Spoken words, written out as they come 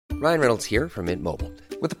Ryan Reynolds here from Mint Mobile.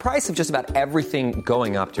 With the price of just about everything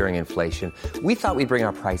going up during inflation, we thought we'd bring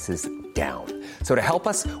our prices down. So to help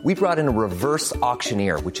us, we brought in a reverse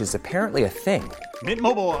auctioneer, which is apparently a thing. Mint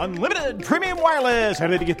Mobile Unlimited Premium Wireless. How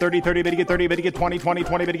to get 30, 30, bit to get 30, bit to get 20, 20,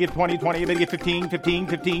 20, bit to get 20, 20, bit to get 15, 15,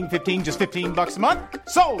 15, 15, just $15 a month?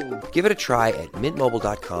 Sold! Give it a try at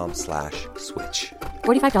mintmobile.com/switch.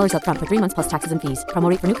 $45 up front for 3 months plus taxes and fees. Promo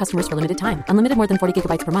rate for new customers for limited time. Unlimited more than 40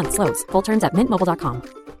 gigabytes per month. Slows full terms at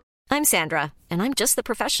mintmobile.com. I'm Sandra, and I'm just the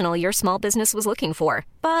professional your small business was looking for.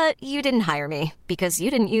 But you didn't hire me because you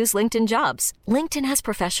didn't use LinkedIn Jobs. LinkedIn has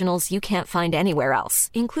professionals you can't find anywhere else,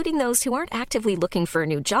 including those who aren't actively looking for a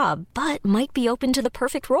new job, but might be open to the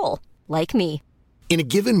perfect role, like me. In a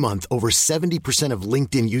given month, over 70% of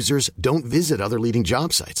LinkedIn users don't visit other leading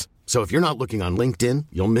job sites. So if you're not looking on LinkedIn,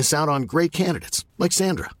 you'll miss out on great candidates like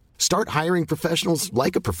Sandra. Start hiring professionals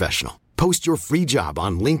like a professional. Post your free job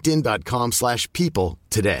on linkedin.com/people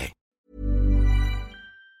today.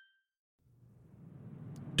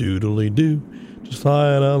 Doodly-doo, just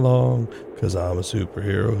flying along, 'cause I'm a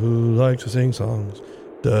superhero who likes to sing songs.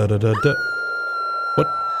 Da-da-da-da. What?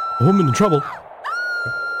 A woman in trouble?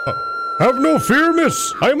 Have no fear,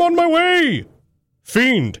 miss. I am on my way.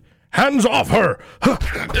 Fiend, hands off her.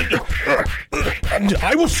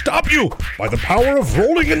 I will stop you by the power of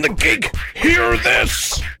rolling in the gig. Hear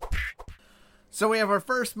this. So we have our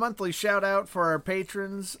first monthly shout out for our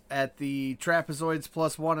patrons at the Trapezoids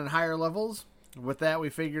 +1 and higher levels. With that, we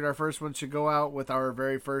figured our first one should go out with our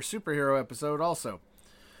very first superhero episode also.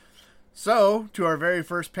 So, to our very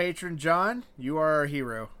first patron, John, you are our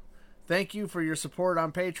hero. Thank you for your support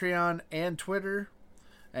on Patreon and Twitter.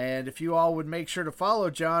 And if you all would make sure to follow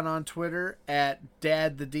John on Twitter at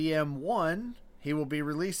DadTheDM1, he will be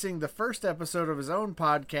releasing the first episode of his own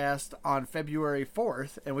podcast on February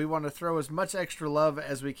 4th, and we want to throw as much extra love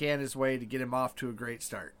as we can his way to get him off to a great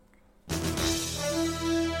start.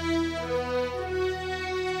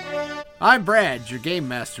 I'm Brad, your game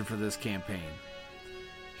master for this campaign.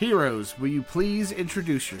 Heroes, will you please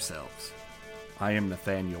introduce yourselves? I am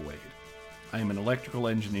Nathaniel Wade. I am an electrical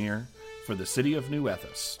engineer for the city of New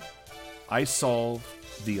Ethos. I solve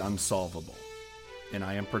the unsolvable, and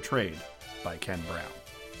I am portrayed by Ken Brown.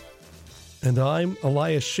 And I'm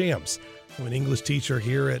Elias Shams. I'm an English teacher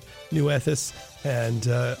here at New Ethos, and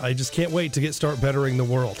I just can't wait to start bettering the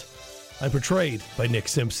world. I'm portrayed by Nick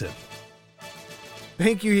Simpson.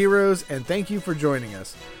 Thank you, heroes, and thank you for joining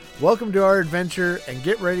us. Welcome to our adventure, and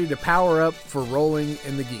get ready to power up for Rolling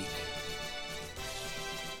in the Geek.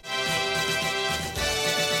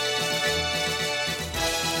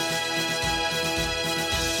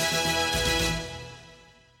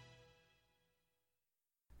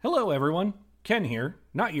 Hello, everyone. Ken here.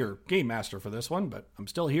 Not your game master for this one, but I'm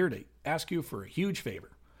still here to ask you for a huge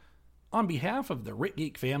favor. On behalf of the Rit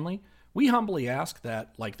Geek family, we humbly ask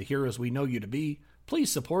that, like the heroes we know you to be,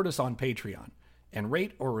 please support us on Patreon and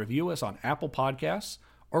rate or review us on Apple Podcasts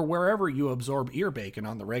or wherever you absorb ear bacon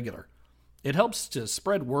on the regular. It helps to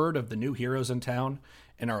spread word of the new heroes in town,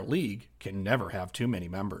 and our league can never have too many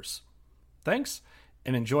members. Thanks,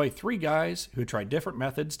 and enjoy 3 guys who tried different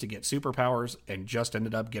methods to get superpowers and just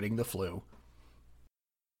ended up getting the flu.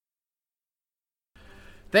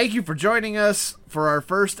 Thank you for joining us for our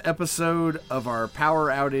first episode of our Power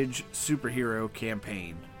Outage superhero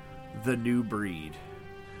campaign, The New Breed.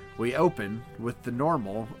 We open with the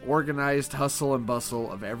normal, organized hustle and bustle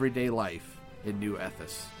of everyday life in New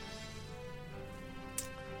Ethos.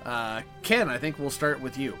 Ken, I think we'll start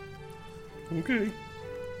with you. Okay.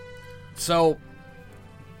 So,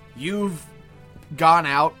 you've gone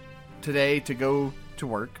out today to go to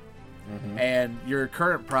work, and your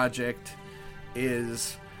current project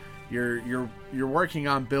is you're working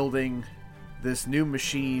on building this new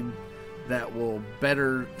machine that will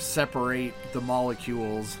better separate the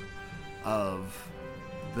molecules of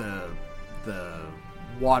the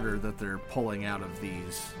water that they're pulling out of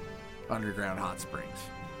these underground hot springs.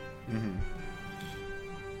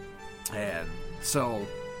 And so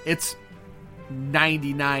it's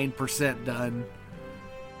 99% done,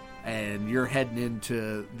 and you're heading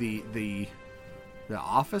into the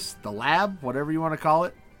office, the lab, whatever you want to call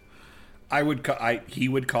it. He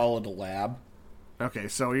would call it a lab. Okay,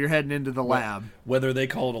 so you're heading into the lab. Whether they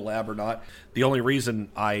call it a lab or not, the only reason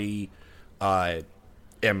I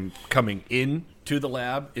am coming in to the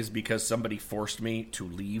lab is because somebody forced me to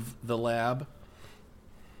leave the lab.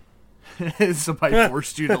 Somebody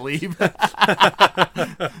forced you to leave. That's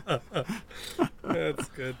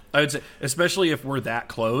good. I would say, especially if we're that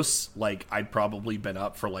close, like I'd probably been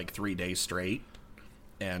up for like 3 days straight,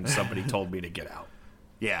 and somebody told me to get out.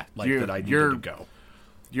 Yeah, like that I needed to go.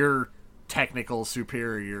 You're technical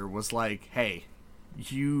superior was like, hey,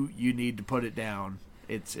 you need to put it down.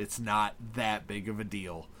 It's not that big of a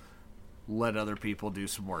deal. Let other people do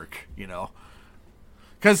some work, you know?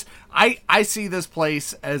 Because I see this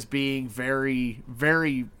place as being very,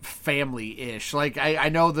 very family-ish. Like, I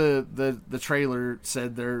know the trailer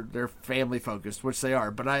said they're family-focused, which they are.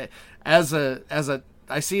 But I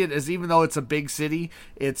see it as, even though it's a big city,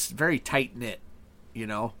 it's very tight-knit, you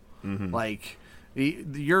know? Mm-hmm. Like,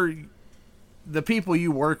 the people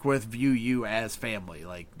you work with view you as family.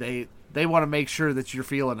 Like, they want to make sure that you're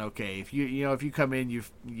feeling okay. If if you come in,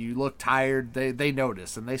 you look tired, they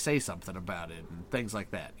notice and they say something about it and things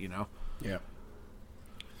like that, you know? Yeah.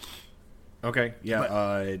 Okay.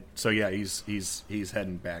 Yeah. So yeah, he's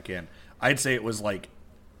heading back in. I'd say it was like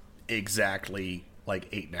exactly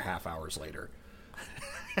like 8.5 hours later.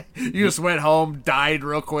 You just went home, died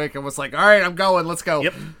real quick, and was like, all right, I'm going. Let's go.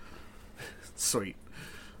 Yep. Sweet.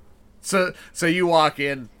 So you walk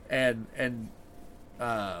in and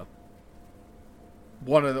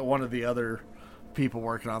one of the other people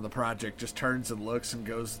working on the project just turns and looks and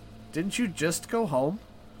goes, "Didn't you just go home?"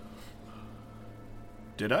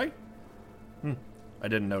 Did I? I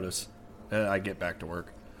didn't notice. I get back to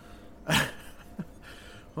work.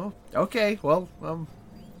 Well, okay. Well,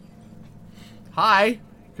 hi.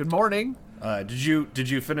 Good morning. Did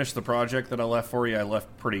you finish the project that I left for you? I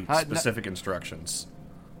left pretty specific instructions.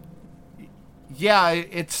 Yeah,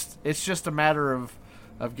 it's just a matter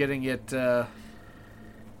of getting it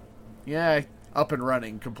up and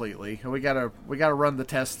running completely. We gotta run the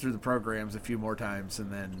tests through the programs a few more times, and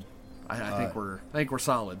then I think we're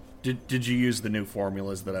solid. Did you use the new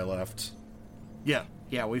formulas that I left? Yeah,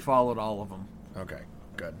 we followed all of them. Okay,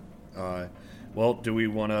 good. Well, do we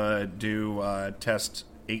want to do test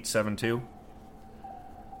 872?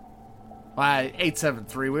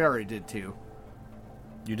 873. We already did 2.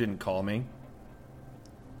 You didn't call me.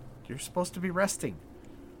 You're supposed to be resting.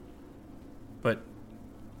 But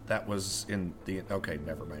that was in the... Okay,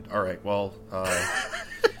 never mind. All right, well,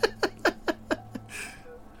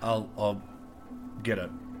 I'll get a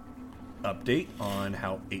update on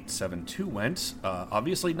how 872 went.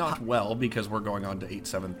 Obviously not well, because we're going on to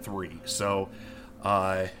 873. So,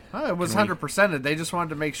 it was 100%. They just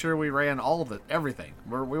wanted to make sure we ran all of it, everything.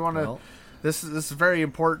 We want to... This is very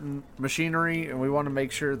important machinery, and we want to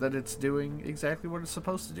make sure that it's doing exactly what it's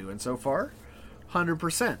supposed to do. And so far,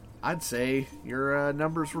 100%. I'd say your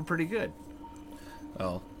numbers were pretty good.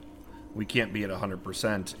 Well, we can't be at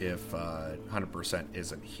 100% if 100%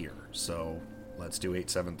 isn't here. So let's do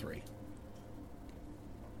 873.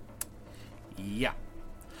 Yeah.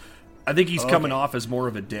 I think he's coming off as more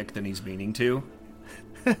of a dick than he's meaning to.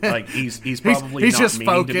 Like he's probably he's not just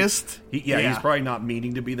meaning focused. He's probably not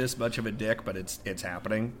meaning to be this much of a dick, but it's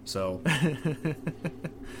happening. So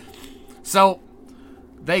so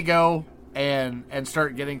they go and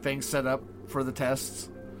start getting things set up for the tests,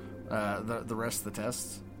 the rest of the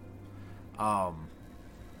tests.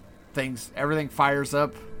 Everything fires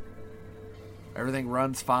up. Everything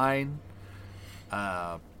runs fine.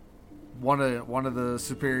 One of the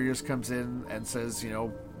superiors comes in and says,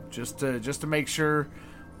 just to make sure,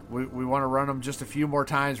 we want to run them just a few more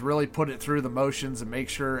times, really put it through the motions and make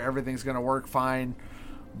sure everything's going to work fine,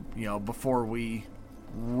 before we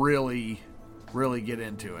really, really get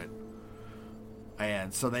into it.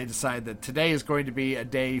 And so they decide that today is going to be a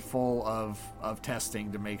day full of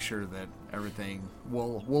testing to make sure that everything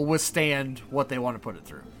will withstand what they want to put it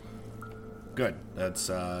through. Good. That's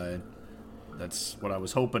what I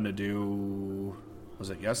was hoping to do. Was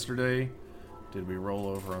it yesterday? Did we roll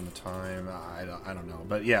over on the time? I don't know.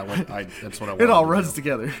 But yeah, that's what I wanted. It all runs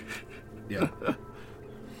together. Yeah.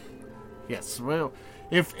 Yes. Well,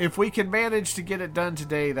 if we can manage to get it done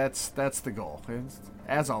today, that's the goal. And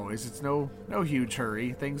as always, it's no huge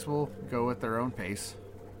hurry. Things will go at their own pace.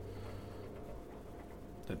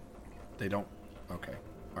 They don't. Okay.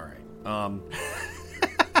 All right.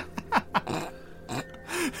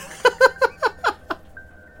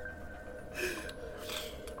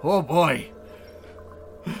 Oh boy.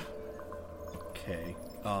 Okay.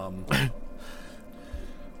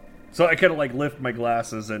 So I kind of lift my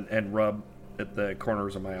glasses and rub at the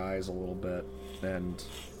corners of my eyes a little bit and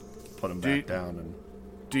put them back down. And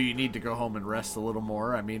do you need to go home and rest a little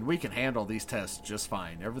more? I mean, we can handle these tests just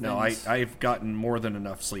fine. No, I've gotten more than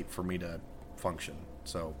enough sleep for me to function.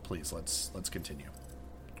 So please, let's continue.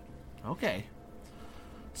 Okay.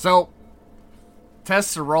 So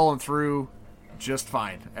tests are rolling through just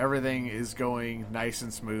fine. Everything is going nice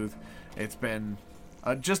and smooth. It's been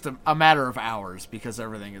just a matter of hours because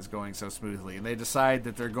everything is going so smoothly. And they decide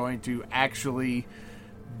that they're going to actually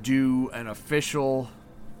do an official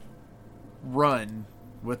run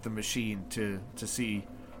with the machine to see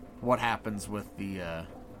what happens with the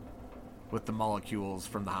molecules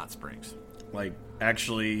from the hot springs. Like,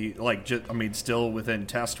 actually, like, just, I mean, still within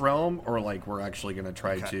test realm, or like we're actually going to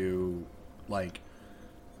try to, like,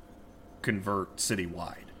 convert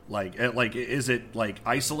citywide? Like, is it like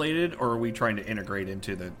isolated, or are we trying to integrate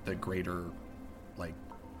into the greater, like,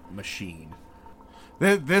 machine?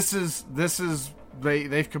 This is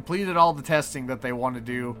they've completed all the testing that they want to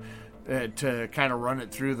do to kind of run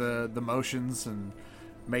it through the motions and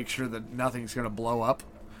make sure that nothing's going to blow up.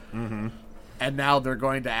 Mm-hmm. And now they're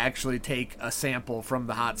going to actually take a sample from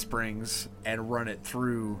the hot springs and run it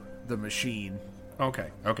through the machine.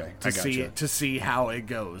 Okay. To see how it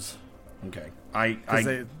goes. Okay.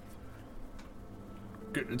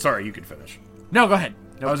 Sorry, you can finish. No, go ahead.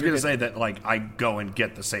 No, I was going to say that, like, I go and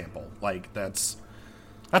get the sample. Like, that's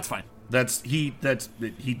fine. He does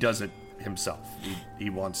it himself.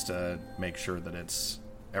 He wants to make sure that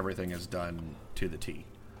everything is done to the T.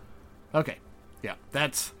 Okay. Yeah,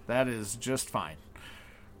 that is just fine.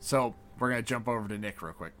 So we're gonna jump over to Nick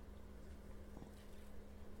real quick.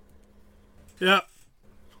 Yeah.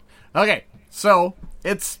 Okay, so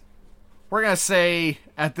we're gonna say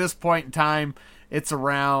at this point in time it's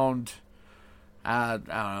around I don't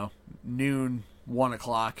know, noon, 1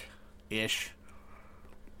 o'clock ish,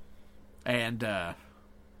 and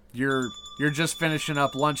you're just finishing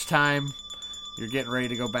up lunchtime. You're getting ready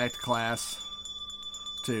to go back to class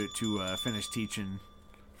to finish teaching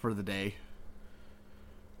for the day.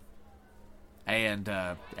 And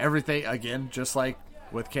everything, again, just like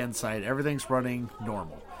with Ken's side, everything's running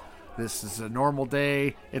normal. This is a normal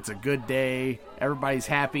day. It's a good day. Everybody's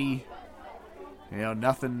happy. You know,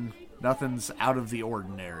 nothing's out of the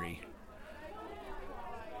ordinary.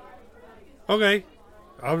 Okay.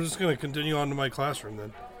 I'm just going to continue on to my classroom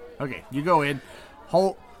then. Okay, you go in.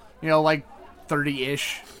 Like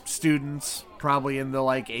 30-ish students, probably in the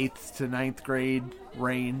like 8th to 9th grade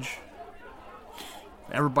range.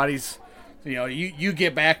 Everybody's, you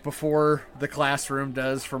get back before the classroom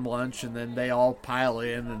does from lunch, and then they all pile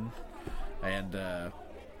in, and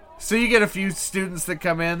so you get a few students that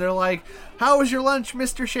come in. They're like, "How was your lunch,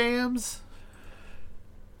 Mr. Shams?"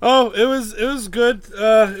 Oh, it was good.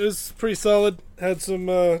 It was pretty solid. Had some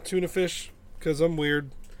tuna fish because I'm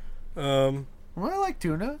weird. Well, I like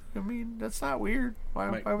tuna. I mean, that's not weird.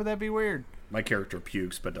 Why would that be weird? My character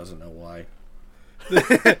pukes, but doesn't know why.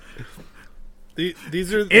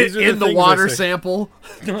 These are in the water sample.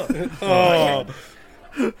 Oh,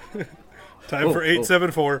 time for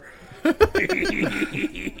 874.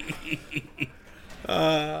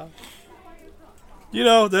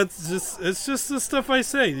 It's just the stuff I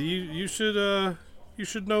say. You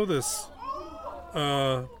should know this.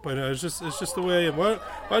 But it's just the way I am. Why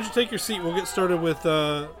don't you take your seat? We'll get started with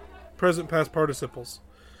present past participles.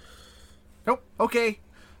 Nope. Okay.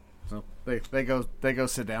 So they go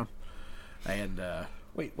sit down, and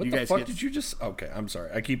wait, what the fuck did you just? Okay, I'm sorry.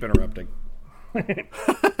 I keep interrupting.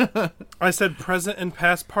 I said present and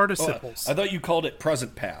past participles. I thought you called it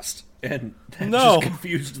present past, and that No. just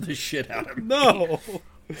confused the shit out of me. No.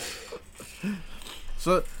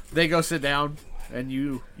 So they go sit down, and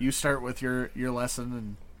you start with your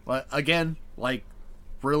lesson, and again, like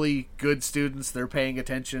really good students, they're paying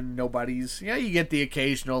attention. Nobody's, you get the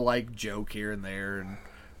occasional like joke here and there and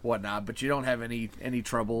whatnot, but you don't have any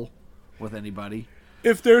trouble with anybody.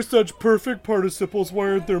 If they're such perfect participles, why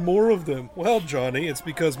aren't there more of them? Well, Johnny, it's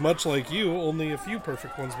because much like you, only a few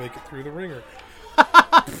perfect ones make it through the ringer.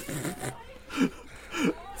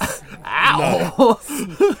 Ow!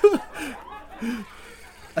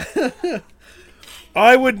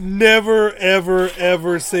 I would never, ever,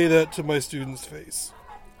 ever say that to my students' face.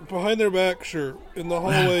 Behind their back, sure. In the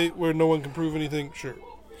hallway where no one can prove anything, sure.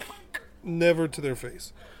 Never to their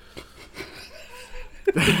face.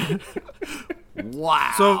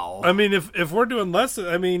 Wow. So, I mean, if we're doing lessons,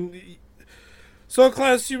 so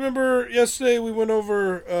class, you remember yesterday we went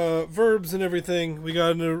over verbs and everything. We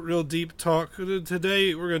got into a real deep talk.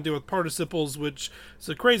 Today we're going to deal with participles, which is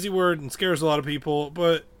a crazy word and scares a lot of people,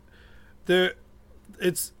 but they're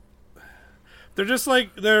just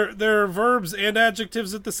like they're verbs and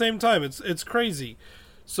adjectives at the same time. It's crazy.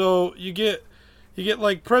 So you get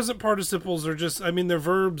like present participles are just, they're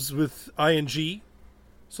verbs with ing.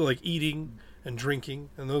 So like eating and drinking,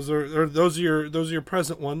 and those are your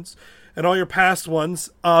present ones, and all your past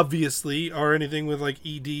ones obviously are anything with like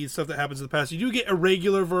ed, stuff that happens in the past. You do get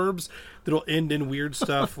irregular verbs that'll end in weird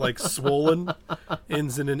stuff like swollen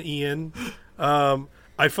ends in an en.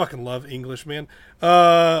 I fucking love English, man.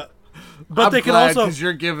 But I'm they can glad also because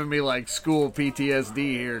you're giving me like school PTSD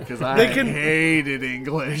here because I They can- hated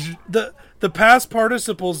English. the past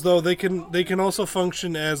participles though they can also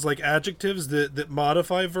function as like adjectives that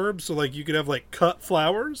modify verbs. So like you could have like cut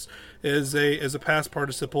flowers as a past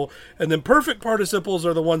participle, and then perfect participles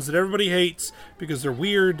are the ones that everybody hates because they're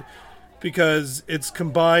weird, because it's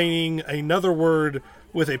combining another word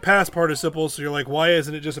with a past participle. So you're like, why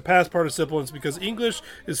isn't it just a past participle? And it's because English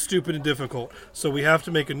is stupid and difficult, so we have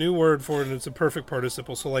to make a new word for it, and it's a perfect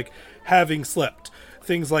participle. So like having slept,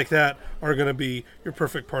 things like that are going to be your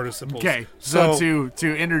perfect participles. Okay, so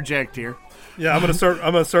to interject here, yeah, I'm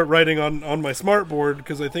gonna start writing on my smart board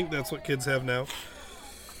because I think that's what kids have now.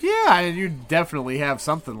 yeah, you definitely have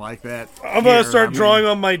something like that. I'm gonna here. start I mean, drawing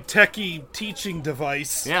on my techie teaching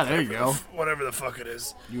device. Yeah, there you go. Whatever the fuck it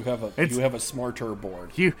is. You have a smarter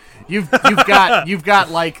board. You've got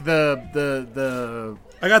like the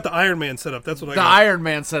I got the Iron Man set up. That's what I the got. Iron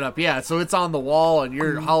Man setup. Yeah, so it's on the wall and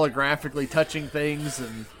you're holographically touching things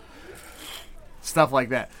and stuff like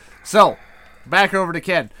that. So back over to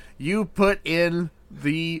Ken. You put in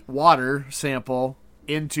the water sample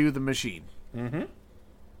into the machine. Mm-hmm.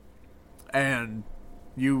 And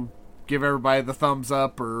you give everybody the thumbs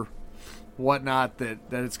up or whatnot that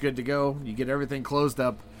it's good to go. You get everything closed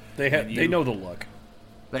up. They know the look.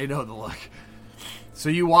 They know the look. So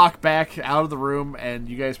you walk back out of the room and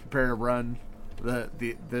you guys prepare to run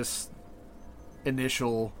this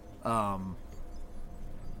initial that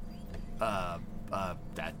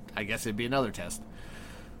I guess it'd be another test.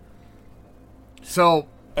 So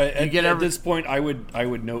At this point, I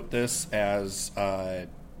would note this as a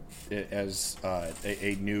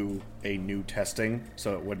new testing,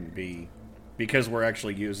 so it wouldn't be because we're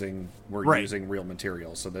actually using real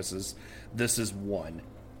materials. So this is one.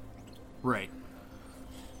 Right.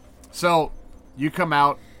 So you come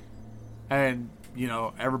out and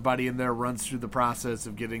everybody in there runs through the process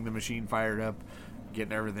of getting the machine fired up,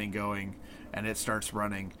 getting everything going, and it starts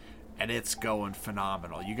running, and it's going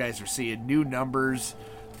phenomenal. You guys are seeing new numbers.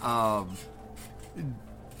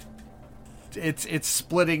 It's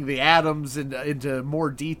splitting the atoms into more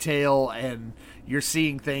detail, and you're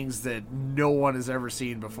seeing things that no one has ever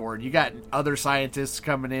seen before. And you got other scientists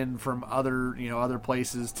coming in from other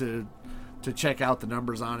places to check out the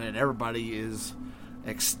numbers on it. And everybody is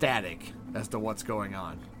ecstatic as to what's going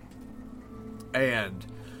on. And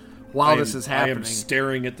while this is happening, I am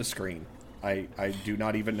staring at the screen. I do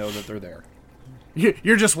not even know that they're there.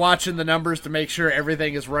 You're just watching the numbers to make sure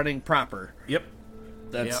everything is running proper. Yep.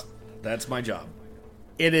 That's my job.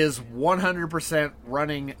 It is 100%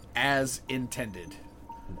 running as intended.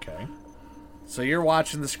 Okay. So you're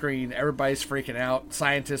watching the screen, everybody's freaking out,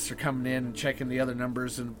 scientists are coming in and checking the other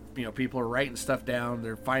numbers, and people are writing stuff down,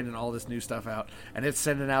 they're finding all this new stuff out, and it's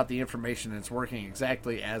sending out the information, and it's working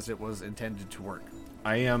exactly as it was intended to work.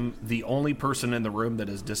 I am the only person in the room that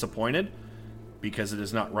is disappointed because it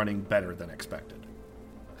is not running better than expected.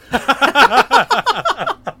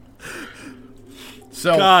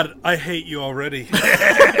 So God, I hate you already.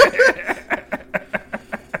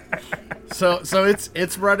 So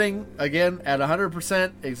it's running again at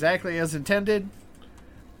 100% exactly as intended.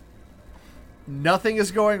 Nothing is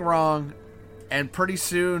going wrong, and pretty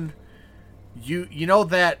soon, you know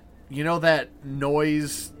that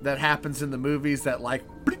noise that happens in the movies that like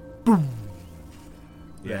boom,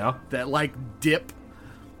 Yeah. that like dip.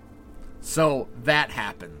 So that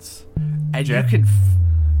happens, and Jack?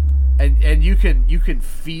 you can you can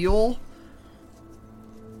feel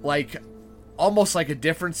like almost like a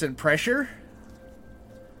difference in pressure.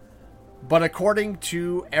 But according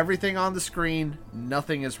to everything on the screen,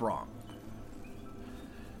 nothing is wrong.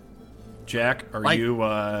 Jack, are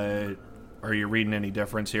you reading any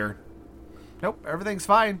difference here? Nope, everything's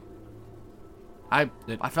fine. I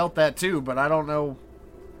felt that too, but I don't know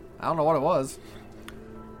what it was.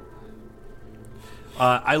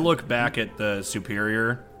 I look back at the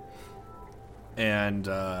superior, and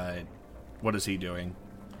what is he doing?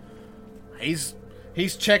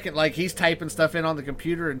 He's checking, like he's typing stuff in on the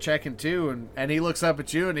computer and checking too, and he looks up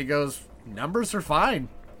at you and he goes, "Numbers are fine.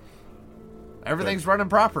 Everything's running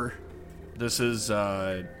proper." This is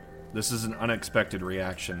an unexpected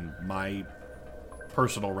reaction. My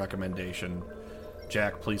personal recommendation,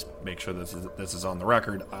 Jack, please make sure this is on the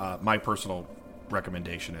record. My personal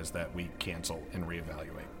recommendation is that we cancel and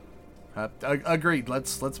reevaluate. Agreed.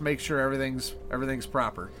 Let's make sure everything's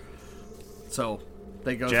proper. So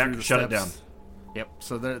they go Jack, through the shut steps. it down. Yep.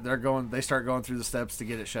 So they start going through the steps to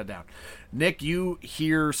get it shut down. Nick, you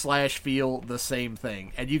hear / feel the same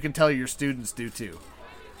thing, and you can tell your students do too.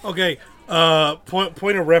 Okay,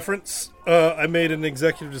 point of reference. I made an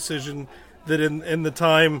executive decision that in the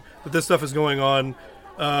time that this stuff is going on,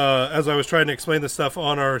 as I was trying to explain this stuff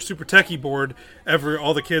on our super techie board,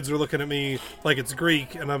 all the kids are looking at me like it's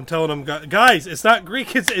Greek, and I'm telling them, guys, it's not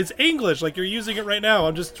Greek, it's English. Like, you're using it right now.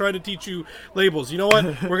 I'm just trying to teach you labels. You know what?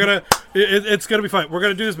 It's gonna be fine. We're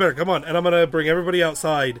gonna do this better. Come on, and I'm gonna bring everybody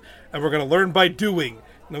outside, and we're gonna learn by doing.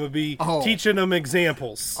 And I'm gonna be teaching them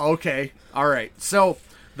examples. Okay, all right. So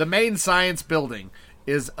the main science building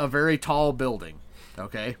is a very tall building.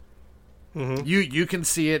 Okay, you can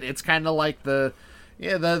see it. It's kind of like the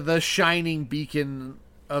shining beacon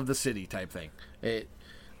of the city type thing.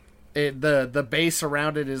 The base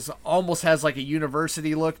around it is almost has like a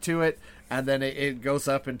university look to it, and then it goes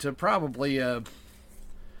up into probably I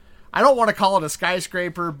don't want to call it a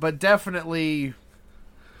skyscraper, but definitely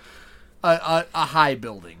a high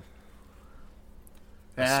building.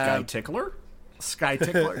 A sky tickler? Sky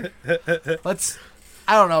tickler.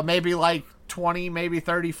 I don't know, maybe like 20, maybe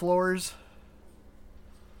 30 floors.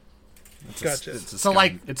 Gotcha. It's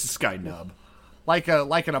a sky nub, like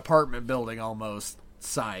an apartment building almost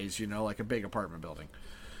size, like a big apartment building.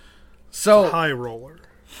 So high roller.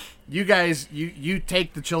 You guys, you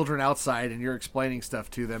take the children outside and you're explaining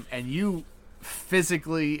stuff to them, and you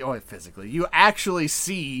you actually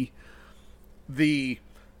see a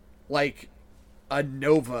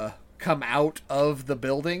nova come out of the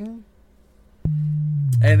building,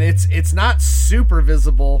 and it's not super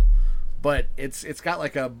visible. But it's got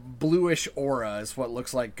like a bluish aura is what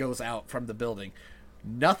looks like goes out from the building.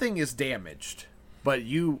 Nothing is damaged, but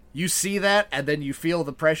you see that, and then you feel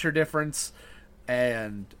the pressure difference,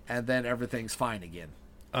 and then everything's fine again.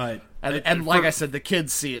 And like I said, the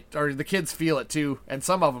kids see it, or the kids feel it too, and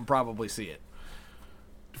some of them probably see it.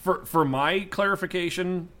 For my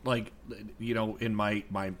clarification, in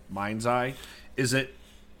my mind's eye, is it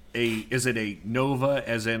a nova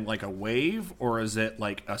as in like a wave, or is it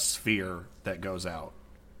like a sphere that goes out?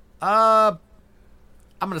 I'm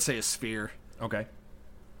gonna say a sphere. Okay.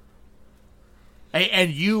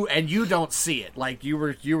 And you don't see it. Like you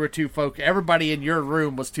were too focused. Everybody in your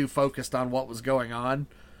room was too focused on what was going on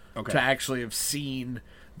to actually have seen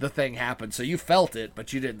the thing happen. So you felt it,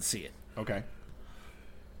 but you didn't see it. Okay.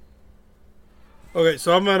 Okay,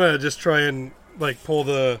 so I'm gonna just try and pull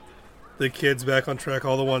the kids back on track,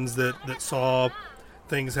 all the ones that saw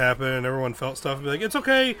things happen and everyone felt stuff, and be like, it's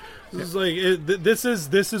okay. This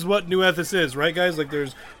is what New Ethos is, right, guys? Like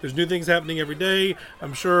there's new things happening every day.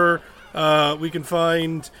 I'm sure we can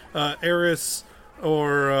find Eris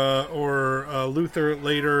or Luther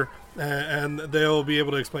later, and they'll be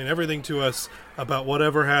able to explain everything to us about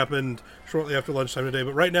whatever happened shortly after lunchtime today.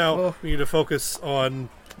 But right now, we need to focus on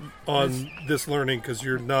this learning, because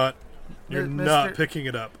you're not picking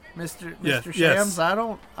it up. Mr. Shams, I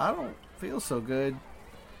don't feel so good.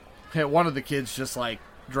 One of the kids just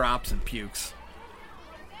drops and pukes.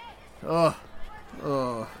 Oh,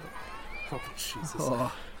 Jesus.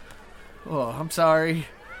 Oh, I'm sorry.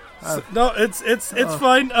 No, it's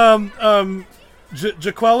fine.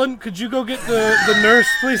 Jaqueline, could you go get the nurse,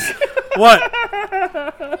 please? What?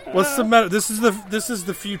 What's the matter? This is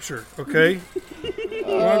the future, okay?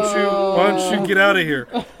 Why don't you get out of here?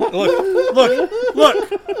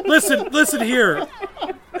 Look! Listen here,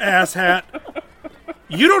 asshat.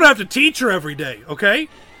 You don't have to teach her every day, okay?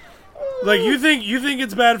 Like you think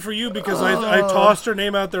it's bad for you because I tossed her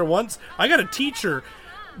name out there once? I got to teach her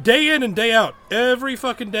day in and day out, every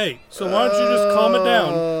fucking day. So why don't you just calm it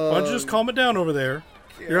down? Why don't you just calm it down over there?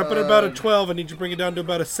 You're up at about a 12. I need you to bring it down to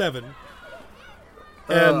about a 7.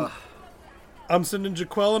 And I'm sending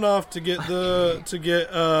Jaqueline off to get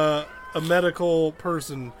a medical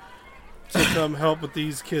person to come help with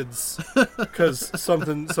these kids, because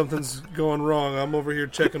something's going wrong. I'm over here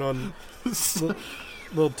checking on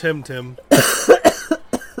little Tim.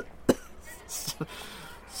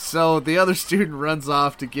 So the other student runs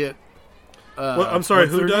off to get. I'm sorry.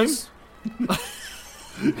 Who does?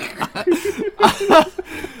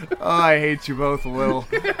 I hate you both a little.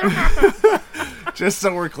 Just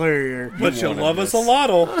so we're clear here. But you'll love us a lot.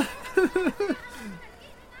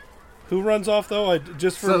 Who runs off though?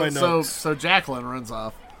 Just for my notes. So Jacqueline runs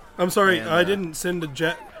off. I'm sorry, I didn't send a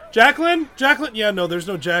Jacqueline. Jacqueline? Yeah, no, there's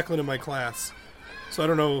no Jacqueline in my class, so I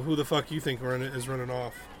don't know who the fuck you think is running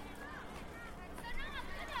off.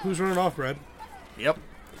 Who's running off, Brad? Yep.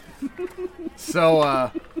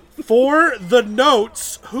 So, for the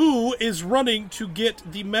notes, who is running to get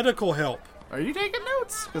the medical help? Are you taking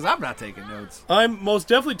notes? Because I'm not taking notes. I'm most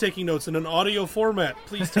definitely taking notes in an audio format.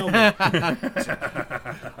 Please tell me. I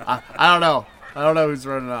don't know. I don't know who's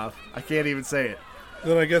running off. I can't even say it.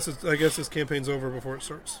 Then I guess this campaign's over before it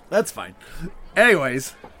starts. That's fine.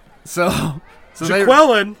 Anyways, so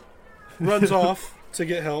Jaqueline, runs off to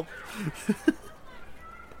get help.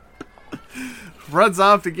 Runs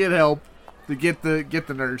off to get help, to get the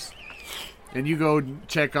nurse, and you go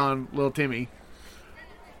check on little Timmy.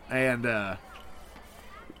 And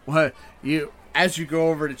as you go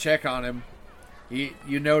over to check on him,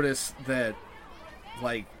 you notice that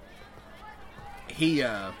like he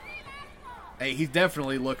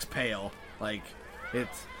definitely looks pale. Like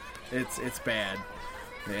it's bad.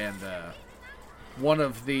 And one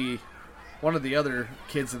of the other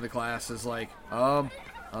kids in the class is like,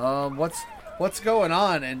 what's going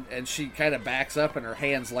on? And she kind of backs up and her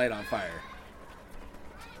hands light on fire.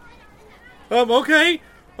 Okay,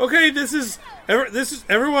 this is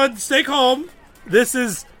everyone stay calm. This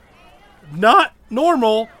is not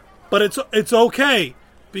normal, but it's okay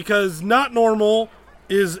because not normal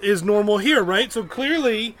is normal here, right? So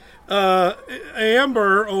clearly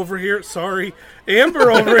Amber over here.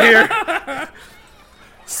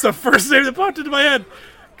 It's the first name that popped into my head.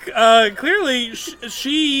 Clearly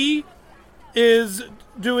she is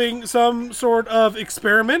doing some sort of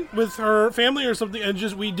experiment with her family or something, and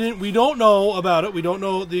just we don't know about it. We don't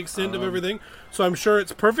know the extent of everything, so I'm sure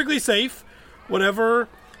it's perfectly safe. Whatever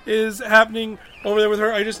is happening over there with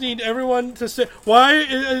her, I just need everyone to stay. Why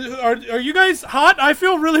are you guys hot? I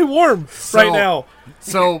feel really warm right now.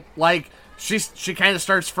 So like she kind of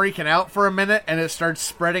starts freaking out for a minute, and it starts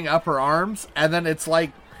spreading up her arms, and then it's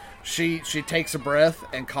like she takes a breath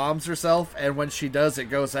and calms herself, and when she does, it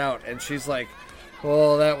goes out, and she's like,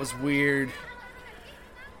 "Oh, that was weird."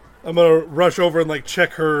 I'm gonna rush over and like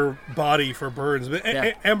check her body for burns. But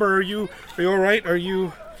Yeah. Amber, are you all right? Are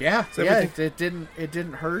you? Yeah, Is yeah. everything- It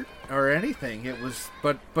didn't hurt or anything. It was,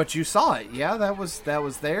 but you saw it. Yeah, that was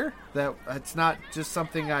there. That's not just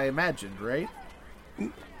something I imagined, right?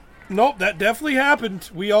 Nope, that definitely happened.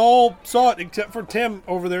 We all saw it except for Tim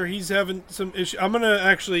over there. He's having some issue. I'm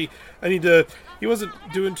gonna he wasn't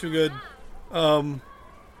doing too good.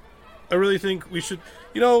 I really think we should,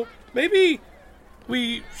 maybe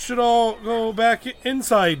we should all go back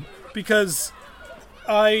inside, because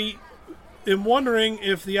I am wondering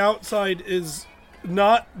if the outside is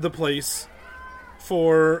not the place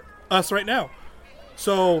for us right now.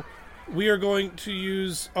 So we are going to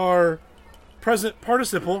use our present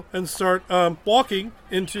participle and start walking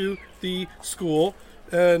into the school,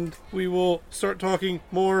 and we will start talking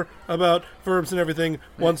more about verbs and everything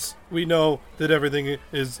once we know that everything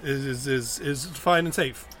is fine and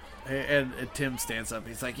safe. And Tim stands up.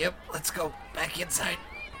 He's like, "Yep, let's go back inside,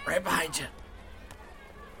 right behind you."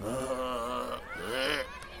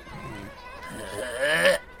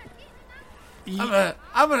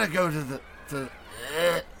 I'm gonna go to the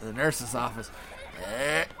nurse's office.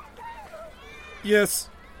 Yes.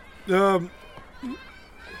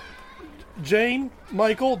 Jane,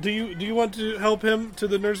 Michael, do you want to help him to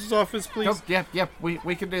the nurse's office, please? Oh, yep,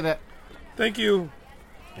 we can do that. Thank you.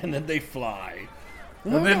 And then they fly.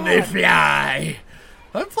 And then they fly.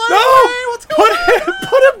 I'm flying No! away. What's going on?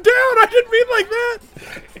 Put him down. I didn't mean like that.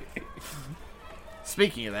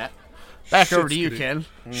 Speaking of that, back Shit's over to you, getting-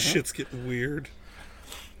 Ken. Shit's getting weird.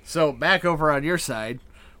 So back over on your side,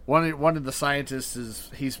 one of the scientists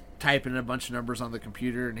he's typing a bunch of numbers on the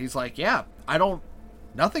computer, and he's like, "Yeah,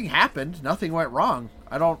 nothing happened, nothing went wrong.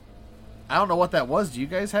 I don't know what that was. Do you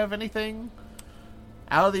guys have anything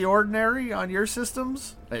out of the ordinary on your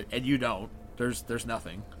systems?" And you don't. There's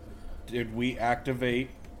nothing. Did we activate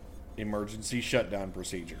emergency shutdown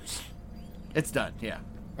procedures? It's done. Yeah,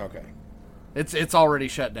 Okay. it's already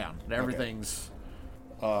shut down. Everything's.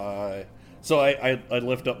 So I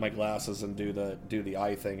lift up my glasses and do the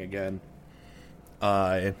eye thing again.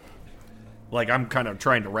 Like I'm kind of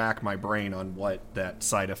trying to rack my brain on what that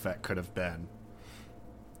side effect could have been.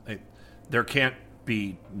 There can't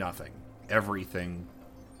be nothing. Everything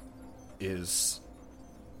is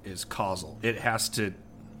causal. It has to.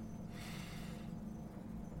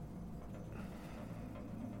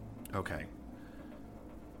 Okay.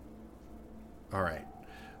 All right.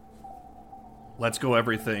 Let's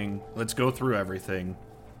go through everything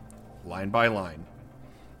line by line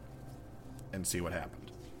and see what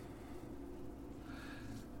happened.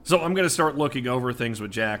 So I'm going to start looking over things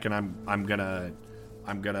with Jack, and I'm going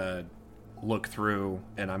to look through,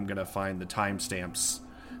 and I'm going to find the timestamps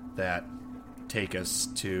that take us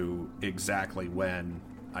to exactly when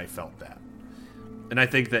I felt that. And I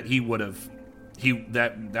think that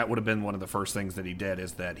that would have been one of the first things that he did,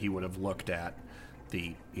 is that he would have looked at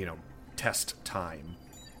the test time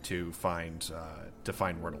to find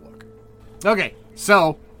where to look. Okay,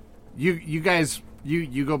 so you guys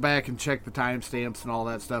you go back and check the timestamps and all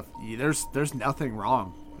that stuff. There's nothing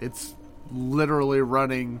wrong. It's literally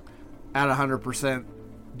running at 100%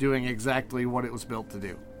 doing exactly what it was built to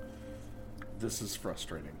do. This is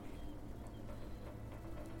frustrating.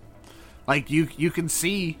 Like you can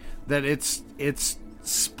see that it's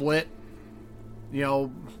split, you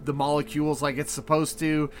know, the molecules like it's supposed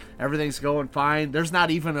to. Everything's going fine. There's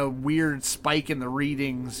not even a weird spike in the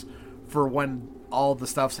readings for when all the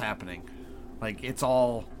stuff's happening. Like it's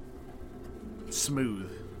all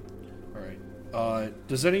smooth. All right.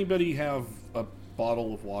 Does anybody have a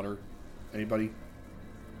bottle of water? Anybody?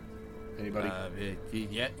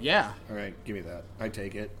 Yeah. All right, give me that. I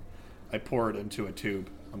take it. I pour it into a tube.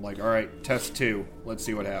 I'm like, all right, test 2. Let's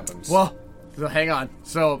see what happens. Well, so hang on.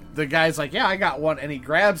 So the guy's like, yeah, I got one, and he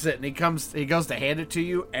grabs it and he goes to hand it to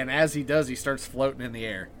you, and as he does, he starts floating in the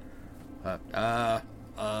air.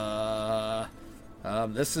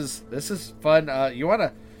 This is fun. You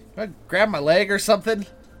wanna grab my leg or something?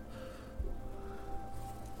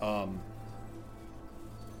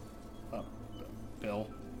 Bill.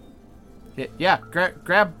 Yeah,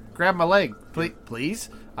 grab my leg, please.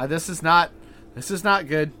 This is not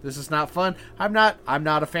good. This is not fun. I'm not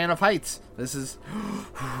a fan of heights. This is.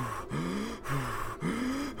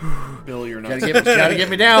 Bill, you're not. Gotta get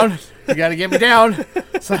me down. You gotta get me down.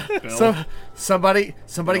 Somebody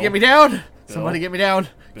get me down. Bill? Somebody get me down.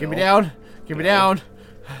 Get me Bill? down. Get me down.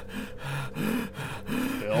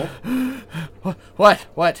 Bill,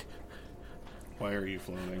 What? why are you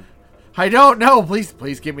floating? I don't know.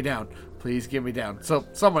 Please get me down. Please get me down. So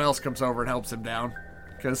someone else comes over and helps him down.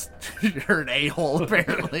 Because you're an a-hole,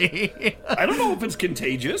 apparently. I don't know if it's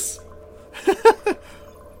contagious.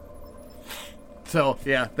 So,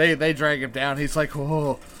 yeah, they drag him down. He's like,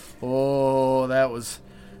 oh, that was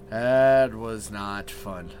not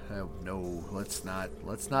fun. No, let's not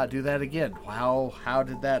do that again. Wow, how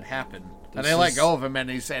did that happen? And they let go of him, and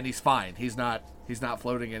he's fine. He's not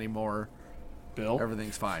floating anymore. Bill,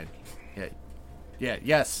 Everything's fine. Yeah,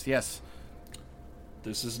 yes.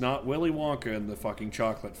 this is not Willy Wonka and the fucking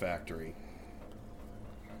chocolate factory.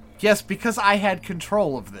 Yes, because I had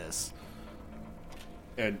control of this.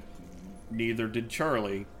 And neither did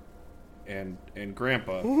Charlie and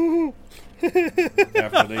Grandpa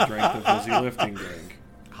after they drank the fizzy lifting drink.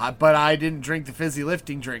 But I didn't drink the fizzy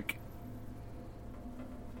lifting drink.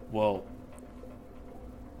 Well,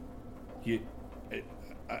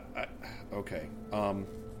 okay.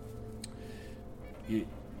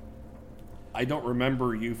 I don't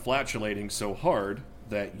remember you flatulating so hard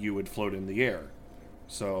that you would float in the air.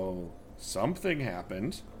 So something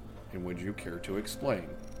happened, and would you care to explain?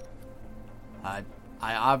 I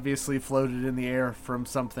obviously floated in the air from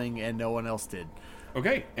something, and no one else did.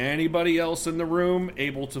 Okay, anybody else in the room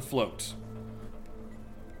able to float?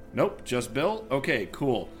 Nope, just Bill? Okay,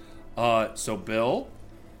 cool. So Bill,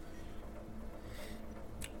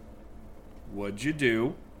 what'd you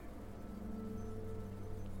do?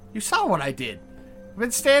 You saw what I did. I've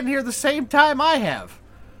been standing here the same time I have.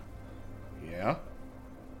 Yeah?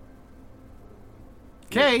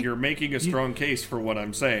 Okay. You're making a strong case for what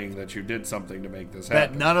I'm saying, that you did something to make this That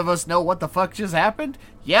happen. none of us know what the fuck just happened?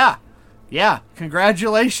 Yeah.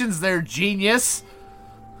 Congratulations there, genius.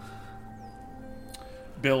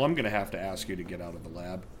 Bill, I'm going to have to ask you to get out of the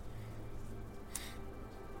lab.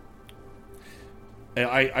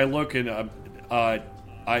 I look and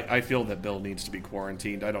I feel that Bill needs to be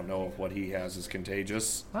quarantined. I don't know if what he has is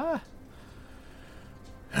contagious.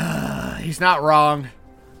 He's not wrong.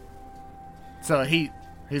 So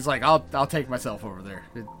he's like, I'll take myself over there.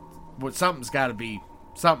 Something's got to be.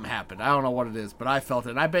 Something happened. I don't know what it is, but I felt it,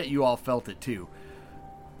 and I bet you all felt it too.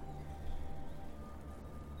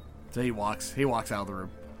 So he walks out of the room.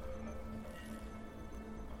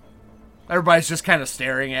 Everybody's just kind of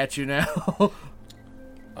staring at you now.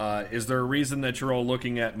 Is there a reason that you're all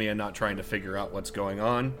looking at me and not trying to figure out what's going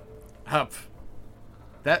on?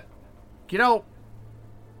 That, you know,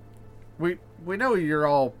 we know you're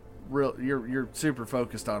all real. You're super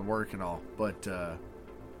focused on work and all, but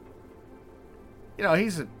you know,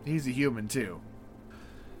 he's a human too.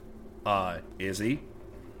 Is he?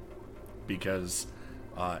 Because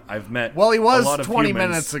I've met. Well, he was a lot of 20 humans.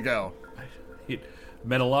 minutes ago.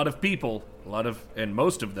 Met a lot of people, and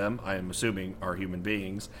most of them, I am assuming, are human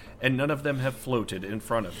beings, and none of them have floated in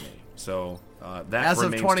front of me. So that as of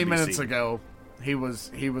remains 20 to be minutes seen. ago, he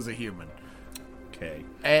was a human. Okay.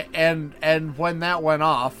 And when that went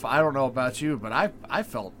off, I don't know about you, but I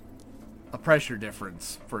felt a pressure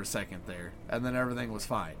difference for a second there, and then everything was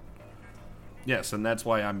fine. Yes, and that's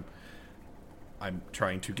why I'm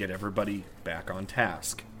trying to get everybody back on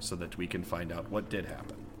task so that we can find out what did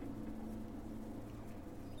happen.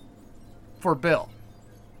 For Bill.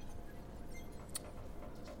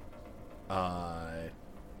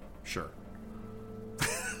 Sure.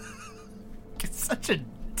 such a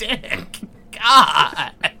dick.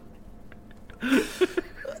 God.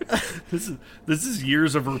 This is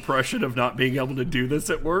years of repression of not being able to do this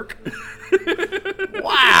at work.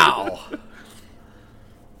 Wow.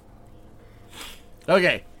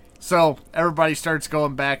 Okay, so everybody starts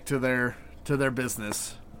going back to their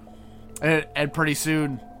business, and pretty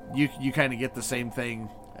soon you kind of get the same thing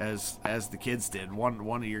as the kids did. One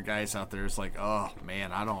of your guys out there is like, oh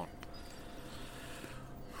man, I don't.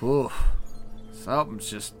 Whew, something's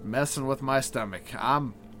just messing with my stomach.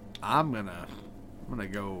 I'm gonna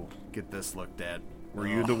go get this looked at. Were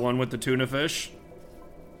you the one with the tuna fish?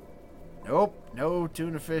 Nope, no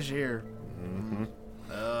tuna fish here. Mm-hmm.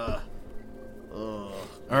 All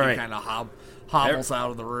right. He kind of hobbles out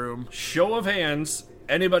of the room. Show of hands.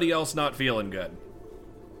 Anybody else not feeling good?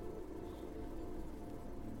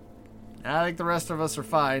 I think the rest of us are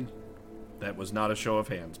fine. That was not a show of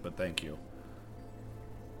hands, but thank you.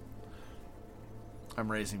 I'm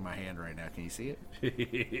raising my hand right now. Can you see it?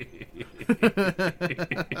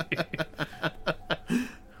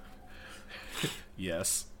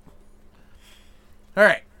 Yes. All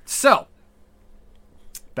right. So,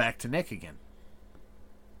 back to Nick again.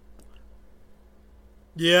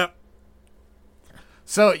 Yeah.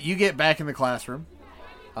 So, you get back in the classroom.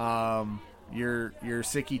 Your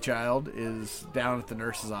sicky child is down at the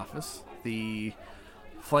nurse's office. The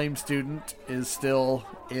flame student is still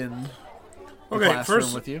in the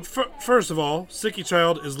classroom with you. First of all, sicky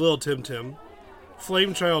child is Lil Tim Tim.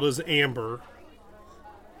 Flame child is Amber.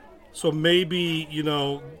 So maybe,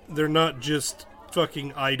 they're not just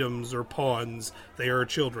fucking items or pawns. They are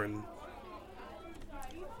children.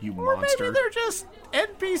 You or monster. Maybe they're just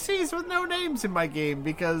NPCs with no names in my game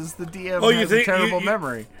because the DM has a terrible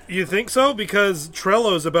memory. You think so? Because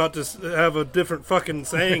Trello's about to have a different fucking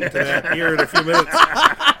saying to that here in a few minutes.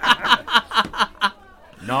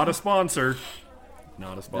 Not a sponsor.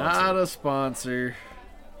 Not a sponsor. Not a sponsor.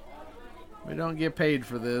 We don't get paid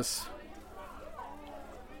for this.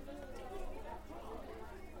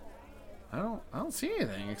 I don't see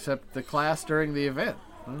anything except the class during the event.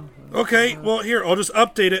 Okay, well here, I'll just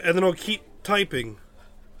update it and then I'll keep typing.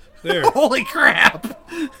 There. Holy crap!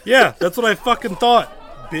 Yeah, that's what I fucking thought,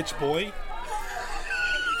 bitch boy.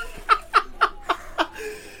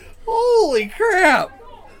 Holy crap!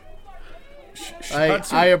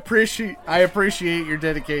 I appreciate your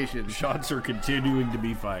dedication. Shots are continuing to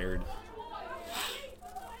be fired.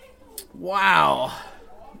 Wow.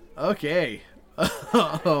 Okay.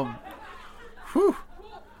 Whew.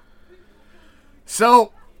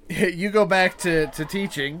 So, you go back to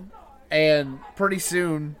teaching, and pretty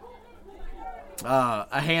soon,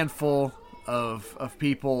 a handful of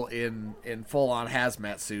people in full-on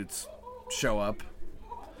hazmat suits show up,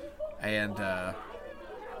 and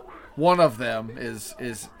one of them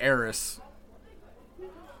is Eris.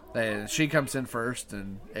 And she comes in first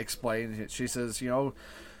and explains. She says,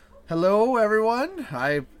 hello, everyone.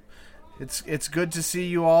 It's good to see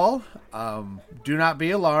you all. Do not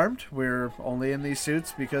be alarmed. We're only in these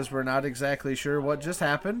suits because we're not exactly sure what just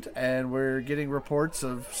happened, and we're getting reports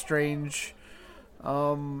of strange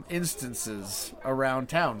instances around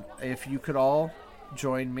town. If you could all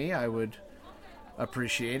join me, I would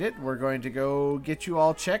appreciate it. We're going to go get you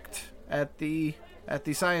all checked at the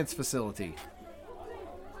science facility.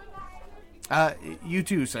 You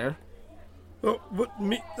too, sir. Oh, what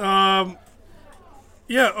me?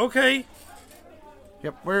 Yeah, okay.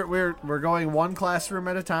 Yep, we're going one classroom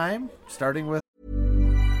at a time, starting with.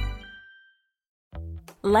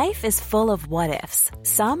 Life is full of what-ifs.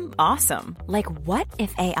 Some awesome, like what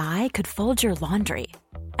if AI could fold your laundry?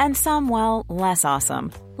 And some, well, less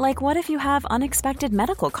awesome, like what if you have unexpected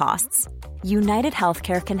medical costs? United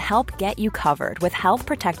Healthcare can help get you covered with Health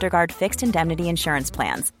Protector Guard fixed indemnity insurance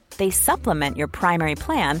plans. They supplement your primary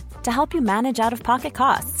plan to help you manage out-of-pocket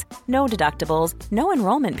costs. No deductibles, no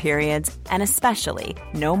enrollment periods, and especially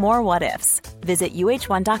no more what-ifs. Visit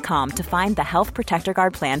uh1.com to find the Health Protector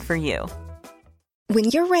Guard plan for you. When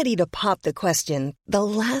you're ready to pop the question, the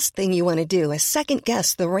last thing you want to do is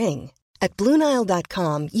second-guess the ring. At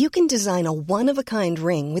BlueNile.com, you can design a one-of-a-kind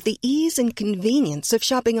ring with the ease and convenience of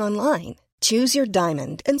shopping online. Choose your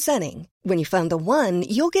diamond and setting. When you find the one,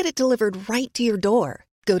 you'll get it delivered right to your door.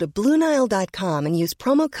 Go to BlueNile.com and use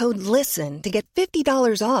promo code LISTEN to get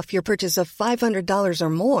 $50 off your purchase of $500 or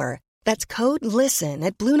more. That's code LISTEN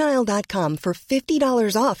at BlueNile.com for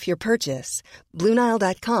 $50 off your purchase.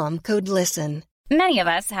 BlueNile.com, code LISTEN. Many of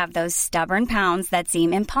us have those stubborn pounds that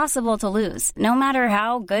seem impossible to lose, no matter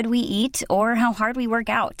how good we eat or how hard we work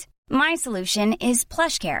out. My solution is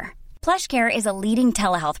PlushCare. PlushCare is a leading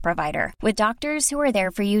telehealth provider with doctors who are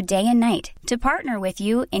there for you day and night to partner with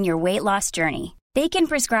you in your weight loss journey. They can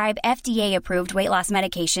prescribe FDA-approved weight loss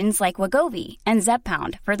medications like Wegovy and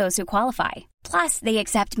Zepbound for those who qualify. Plus, they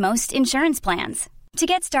accept most insurance plans. To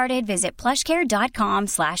get started, visit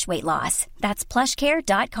plushcare.com/weightloss. That's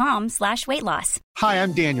plushcare.com/weightloss. Hi,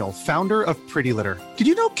 I'm Daniel, founder of Pretty Litter. Did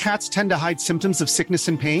you know cats tend to hide symptoms of sickness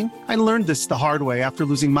and pain? I learned this the hard way after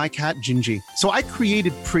losing my cat, Gingy. So I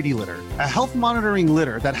created Pretty Litter, a health monitoring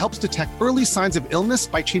litter that helps detect early signs of illness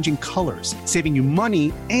by changing colors, saving you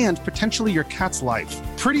money and potentially your cat's life.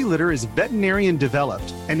 Pretty Litter is veterinarian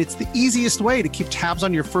developed, and it's the easiest way to keep tabs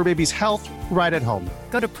on your fur baby's health right at home.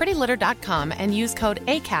 Go to prettylitter.com and use code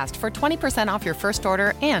ACAST for 20% off your first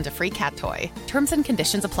order and a free cat toy. Terms and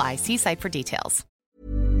conditions apply. See site for details.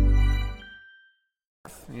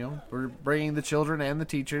 You know, we're bringing the children and the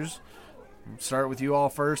teachers. We'll start with you all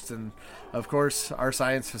first, and of course, our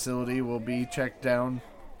science facility will be checked down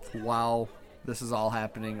while this is all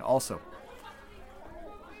happening also.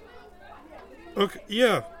 Okay,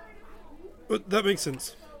 yeah. But that makes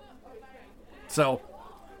sense. So,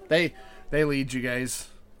 they lead you guys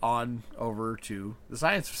on over to the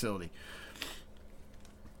science facility.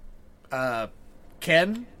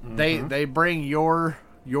 Ken, they bring your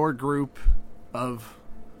group of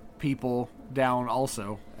people down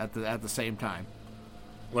also at the same time.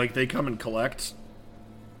 Like they come and collect?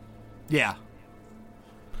 Yeah.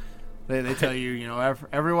 They tell you, you know,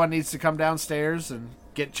 everyone needs to come downstairs and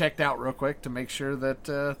get checked out real quick to make sure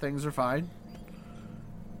that things are fine.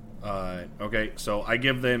 Okay, so I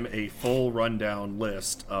give them a full rundown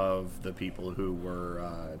list of the people who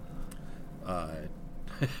were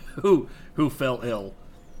who fell ill.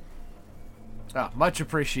 Much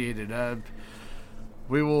appreciated.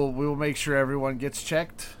 We will make sure everyone gets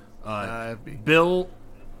checked. Bill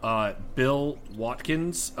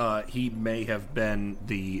Watkins, he may have been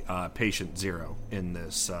the patient zero in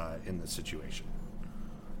this situation.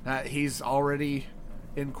 He's already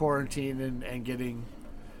in quarantine and getting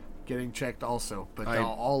checked also, but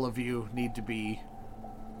all of you need to be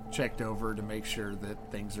checked over to make sure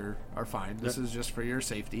that things are fine. This is just for your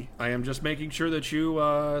safety. I am just making sure that you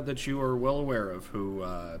are well aware of who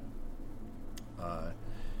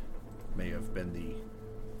may have been the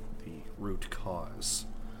root cause.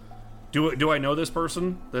 Do I know this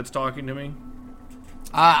person that's talking to me?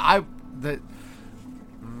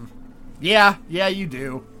 Yeah, you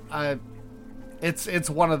do. It's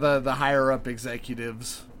one of the higher up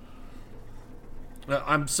executives.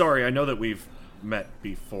 I'm sorry. I know that we've met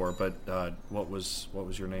before, but what was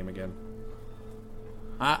your name again?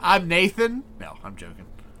 I'm Nathan. No, I'm joking.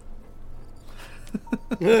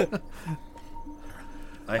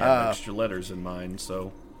 I have extra letters in mine,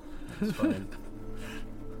 so that's fine.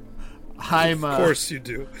 Of course you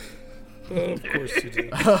do. Of course you do.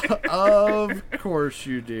 Of course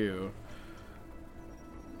you do.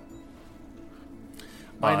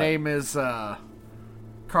 My name is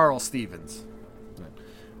Carl Stevens.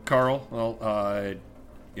 Carl, well,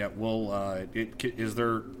 yeah, we'll. Is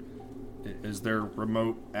there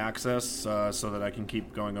remote access so that I can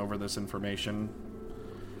keep going over this information?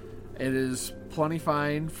 It is plenty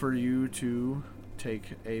fine for you to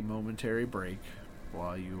take a momentary break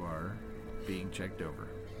while you are being checked over.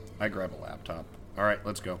 I grab a laptop. All right,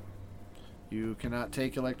 let's go. You cannot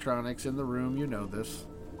take electronics in the room. You know this.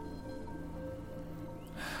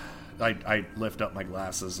 I lift up my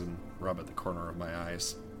glasses and rub at the corner of my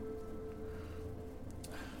eyes.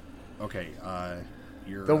 Okay,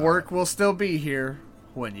 the work will still be here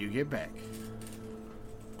when you get back.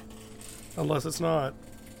 Unless it's not.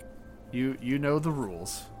 You know the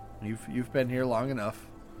rules. You've been here long enough.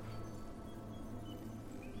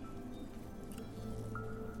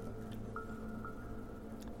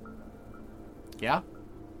 Yeah?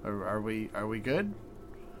 Are we good?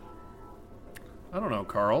 I don't know,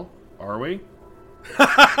 Carl. Are we?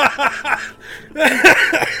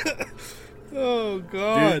 Oh,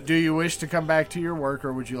 God. Do you wish to come back to your work,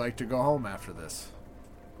 or would you like to go home after this?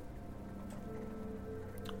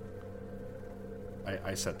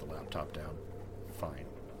 I set the laptop down. Fine.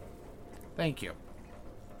 Thank you.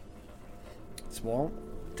 This won't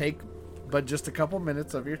take but just a couple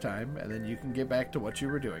minutes of your time, and then you can get back to what you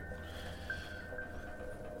were doing.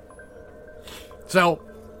 So,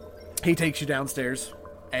 he takes you downstairs,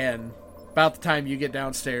 and about the time you get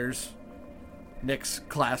downstairs, Nick's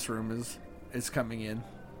classroom is coming in.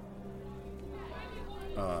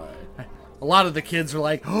 A lot of the kids are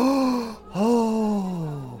like, oh,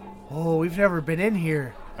 we've never been in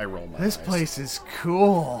here. I roll my This eyes. place is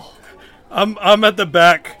cool. I'm at the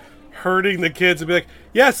back herding the kids and be like,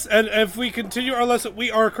 yes, and if we continue our lesson, we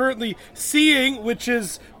are currently seeing, which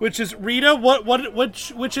is Rita.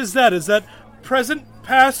 Which is that? Is that present,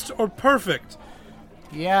 past, or perfect?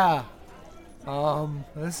 Yeah.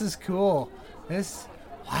 This is cool.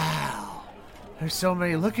 Wow. There's so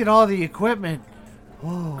many. Look at all the equipment.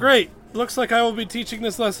 Whoa. Great. Looks like I will be teaching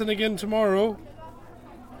this lesson again tomorrow.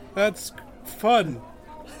 That's fun.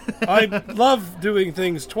 I love doing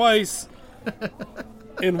things twice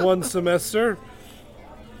in one semester.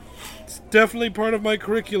 It's definitely part of my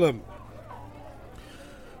curriculum.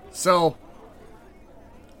 So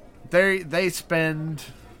they spend.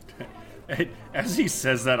 As he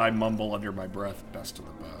says that, I mumble under my breath, "Best of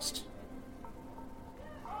the best."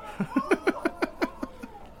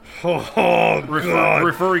 Oh, God.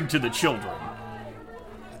 Referring to the children.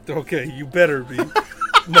 Okay, you better be,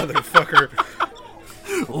 motherfucker.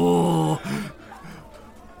 Oh.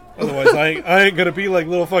 Otherwise, I ain't gonna be like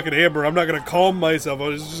little fucking Amber. I'm not gonna calm myself.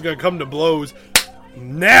 I'm just gonna come to blows.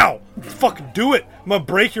 Now! Fucking do it! I'm gonna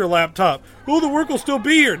break your laptop. Oh, the work will still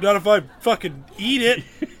be here. Not if I fucking eat it.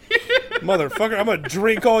 Motherfucker, I'm gonna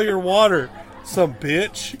drink all your water. Some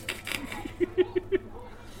bitch.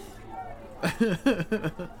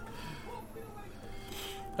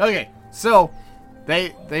 Okay, so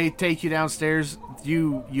they take you downstairs.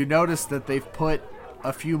 You notice that they've put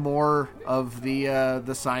a few more of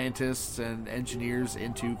the scientists and engineers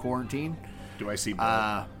into quarantine. Do I see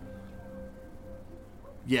Bill?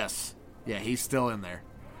 Yes. Yeah, he's still in there.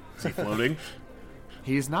 Is he floating?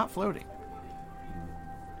 He's not floating.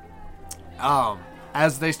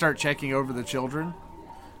 As they start checking over the children,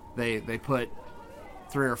 they put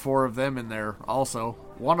 3 or 4 of them in there also.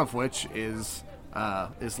 One of which is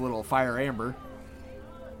little Fire Amber.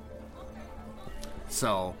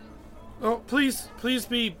 So, oh, please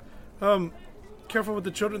be careful with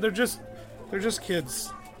the children. They're just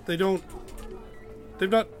kids. They've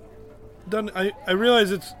not done. I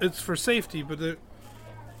realize it's for safety, but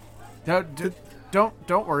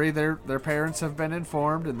don't worry. Their parents have been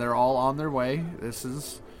informed, and they're all on their way.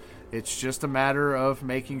 It's just a matter of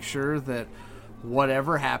making sure that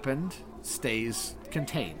whatever happened stays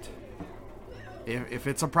contained. If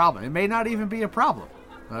it's a problem, it may not even be a problem.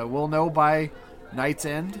 We'll know by night's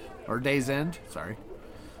end or day's end. Sorry.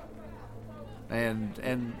 And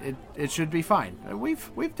it should be fine.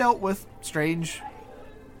 We've dealt with strange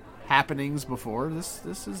happenings before.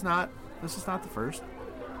 This is not the first.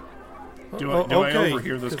 Do I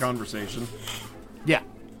overhear this conversation? Yeah.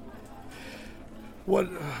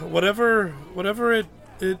 Whatever it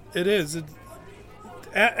is.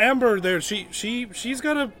 Amber there, she's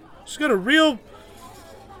got a real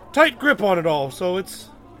tight grip on it all. So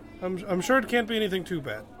I'm sure it can't be anything too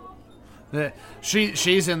bad.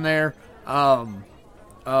 She's in there. Our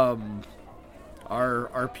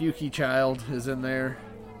pukey child is in there.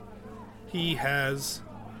 He has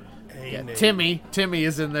a name. Timmy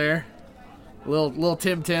is in there. Little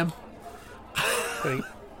Tim.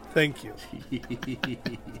 Thank you.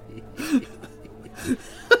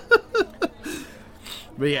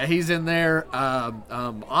 But yeah, he's in there.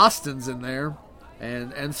 Austin's in there,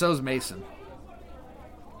 and so's Mason.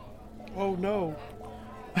 Oh no.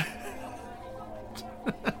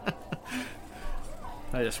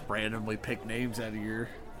 I just randomly pick names out of your.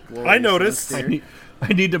 I noticed. I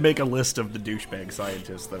need to make a list of the douchebag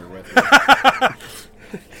scientists that are with me.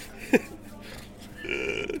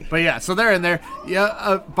 But yeah, so they're in there.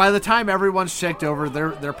 Yeah, by the time everyone's checked over,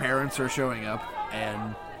 their parents are showing up,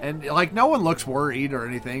 and like no one looks worried or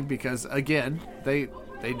anything because again they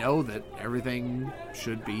know that everything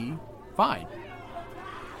should be fine.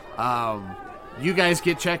 You guys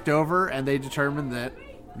get checked over, and they determine that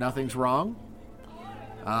nothing's wrong.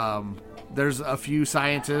 There's a few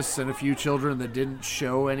scientists and a few children that didn't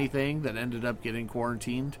show anything that ended up getting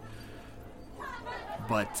quarantined.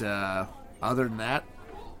 But other than that,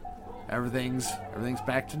 everything's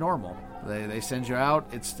back to normal. They send you out.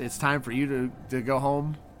 It's time for you to go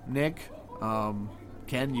home, Nick.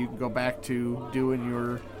 Ken, you can go back to doing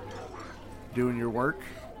your work.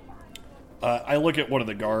 I look at one of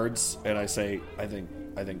the guards and I say, I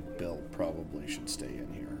think Bill probably should stay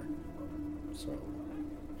in here. So,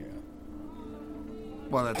 yeah.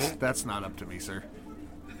 Well, that's not up to me, sir.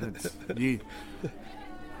 You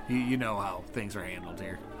know how things are handled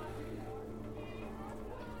here.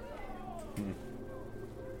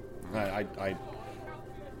 I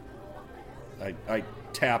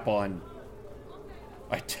tap on.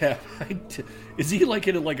 Is he like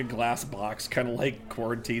in a glass box, kind of like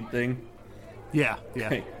quarantine thing? Yeah.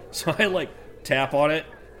 Okay. So I tap on it.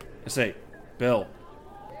 I say, Bill,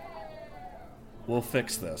 we'll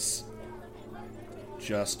fix this,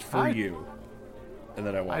 just for you. And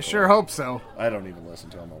then I walk away. Sure hope so. I don't even listen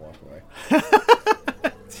to him. I walk away.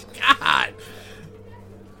 God.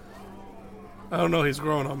 I don't know. He's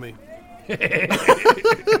growing on me.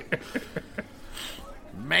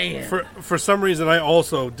 Man. For some reason, I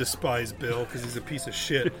also despise Bill because he's a piece of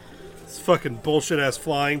shit. This fucking bullshit-ass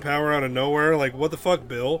flying power out of nowhere. Like, what the fuck,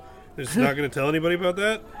 Bill? They're just not going to tell anybody about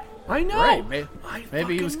that? I know. Right,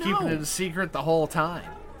 maybe he was keeping it a secret the whole time.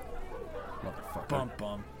 Motherfucker. Bum,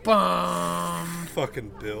 bum, bum.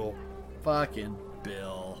 Fucking Bill. Fucking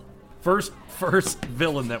Bill. First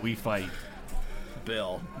villain that we fight.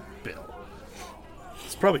 Bill.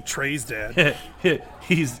 It's probably Trey's dad.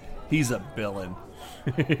 He's a villain.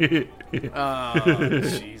 Oh,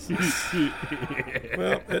 Jesus.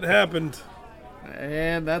 Well, it happened.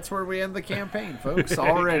 And that's where we end the campaign, folks.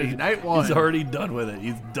 Already, night one. He's already done with it.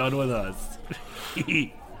 He's done with us.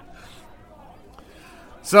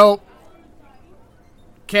 So,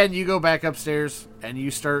 Ken, you go back upstairs and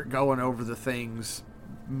you start going over the things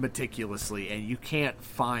meticulously, and you can't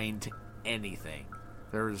find anything.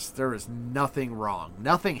 There is nothing wrong.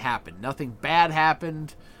 Nothing happened. Nothing bad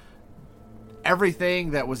happened.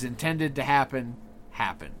 Everything that was intended to happen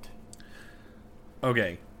happened.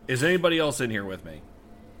 Okay. Is anybody else in here with me?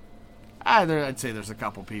 I'd say there's a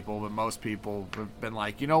couple people, but most people have been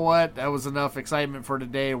like, you know what? That was enough excitement for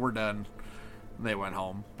today. We're done. And they went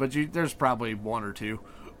home. But there's probably one or two.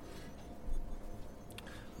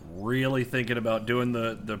 Really thinking about doing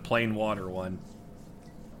the plain water one.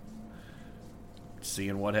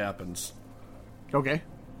 Seeing what happens. Okay.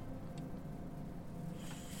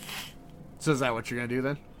 So is that what you're going to do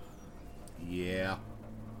then? Yeah.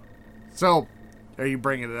 So, are you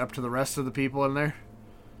bringing it up to the rest of the people in there?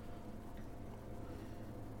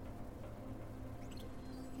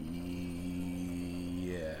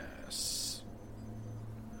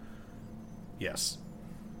 Yes.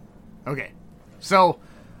 Okay. So,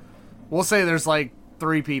 we'll say there's like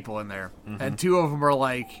 3 people in there. Mm-hmm. And 2 of them are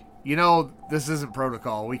like, you know, this isn't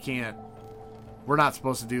protocol. We're not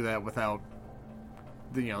supposed to do that without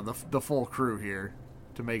the full crew here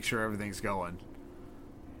to make sure everything's going.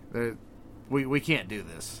 We can't do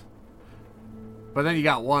this. But then you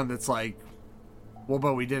got one that's like, well,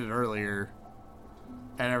 but we did it earlier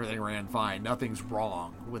and everything ran fine. Nothing's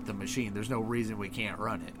wrong with the machine. There's no reason we can't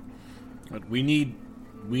run it. But we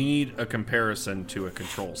need a comparison to a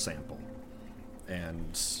control sample.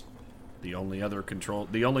 And the only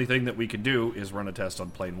thing that we can do is run a test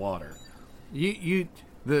on plain water.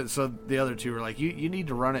 So the other 2 were like, you need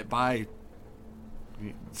to run it by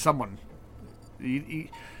someone. You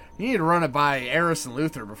need to run it by Eris and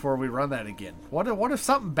Luther before we run that again. What if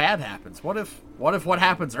something bad happens? What if what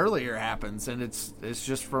happens earlier happens and it's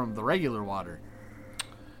just from the regular water?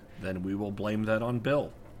 Then we will blame that on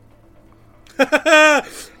Bill. I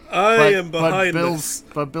am behind this.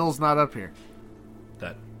 But Bill's not up here.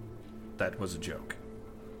 That was a joke.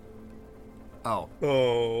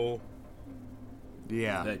 Oh.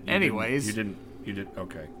 Yeah. Anyways. You didn't.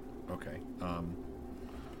 Okay.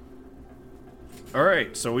 All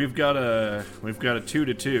right. So we've got a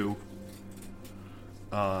 2-2.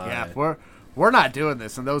 Yeah. We're not doing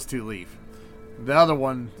this, and those 2 leave. The other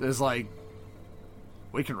one is like,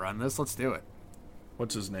 we can run this. Let's do it.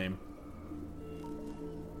 What's his name?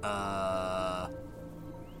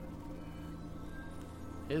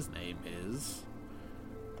 His name is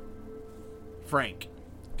Frank.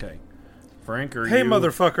 Okay. Frank, are you... Hey,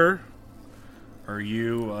 motherfucker. Are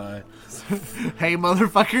you, Hey,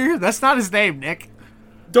 motherfucker? That's not his name, Nick.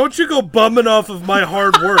 Don't you go bumming off of my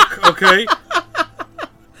hard work, okay?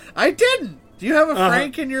 I didn't. Do you have a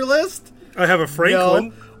Frank in your list? I have a Franklin.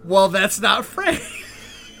 No. Well, that's not Frank.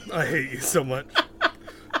 I hate you so much.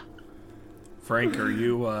 Frank, are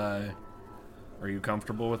you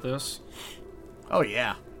comfortable with this? Oh,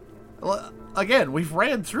 yeah. Well, again, we've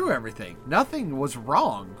ran through everything. Nothing was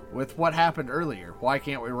wrong with what happened earlier. Why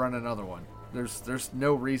can't we run another one? There's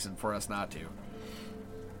no reason for us not to.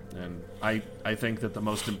 And I think that the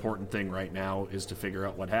most important thing right now is to figure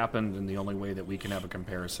out what happened, and the only way that we can have a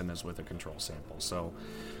comparison is with a control sample. So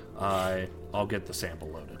I'll get the sample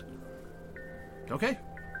loaded. Okay.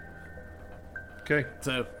 Okay.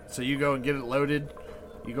 So you go and get it loaded.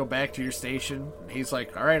 You go back to your station. And he's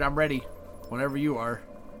like, all right, I'm ready. Whenever you are.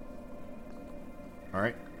 All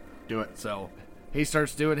right. Do it. So he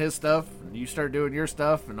starts doing his stuff, and you start doing your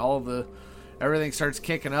stuff, and everything starts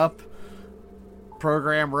kicking up.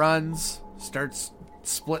 Program runs, starts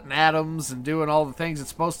splitting atoms and doing all the things it's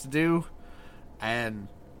supposed to do, and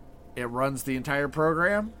it runs the entire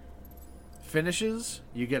program. Finishes.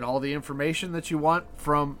 You get all the information that you want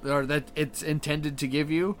or that it's intended to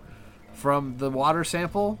give you from the water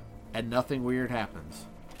sample, and nothing weird happens.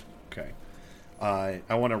 Okay. I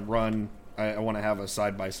want to have a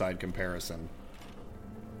side-by-side comparison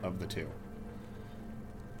of the 2.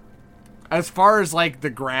 as far as like the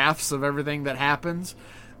graphs of everything that happens,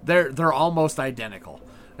 they're almost identical.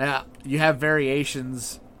 Now you have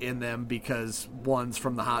variations in them because one's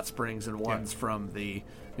from the hot springs and one's from the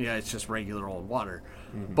it's just regular old water,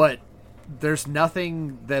 but there's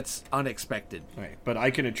nothing that's unexpected. Right, but I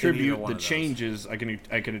can attribute the changes. I can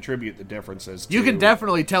attribute the differences. You can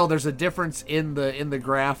definitely tell there's a difference in the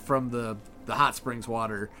graph from the hot springs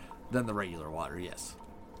water than the regular water. Yes,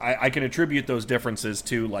 I can attribute those differences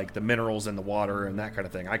to like the minerals in the water and that kind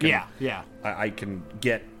of thing. I can, I can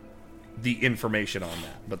get the information on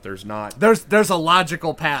that, but there's not. There's a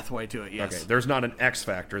logical pathway to it. Yes. Okay. There's not an X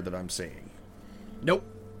factor that I'm seeing. Nope.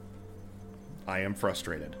 I am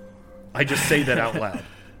frustrated. I just say that out loud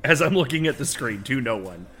as I'm looking at the screen to no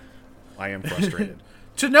one. I am frustrated.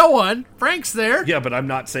 To no one. Frank's there. Yeah, but I'm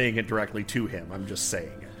not saying it directly to him. I'm just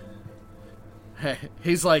saying it.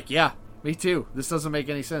 He's like, yeah, me too. This doesn't make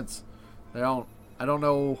any sense. I don't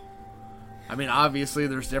know. I mean, obviously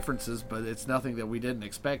there's differences, but it's nothing that we didn't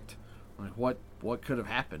expect. Like, what could have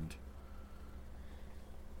happened?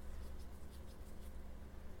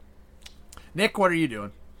 Nick, what are you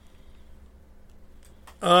doing?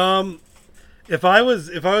 If I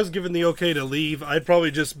was given the okay to leave, I'd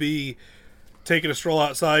probably just be taking a stroll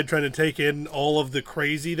outside, trying to take in all of the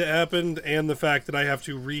crazy that happened and the fact that I have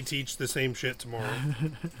to reteach the same shit tomorrow.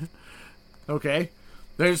 Okay.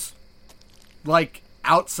 There's like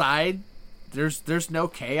outside, there's no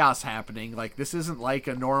chaos happening. Like this isn't like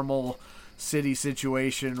a normal city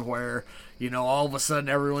situation where, all of a sudden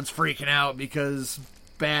everyone's freaking out because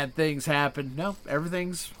bad things happen. No,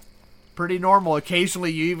 everything's pretty normal.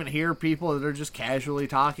 Occasionally you even hear people that are just casually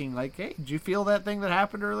talking like, hey, did you feel that thing that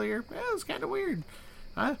happened earlier? Yeah, it was kind of weird.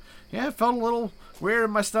 It felt a little weird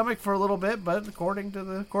in my stomach for a little bit, but according to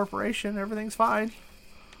the corporation, everything's fine.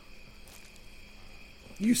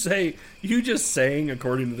 You just saying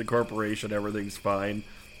according to the corporation everything's fine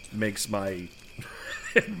makes my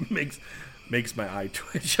makes my eye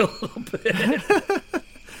twitch a little bit.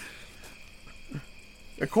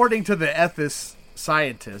 According to the ethos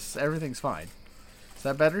scientists, everything's fine. Is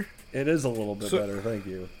that better? It is a little bit better, thank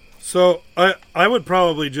you. So I would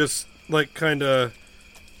probably just like kind of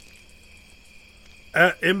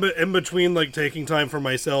in between like taking time for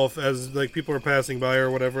myself as like people are passing by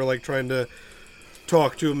or whatever, like trying to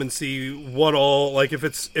talk to them and see what all like if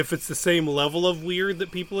it's the same level of weird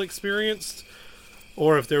that people experienced,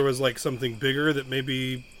 or if there was like something bigger that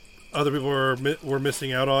maybe other people were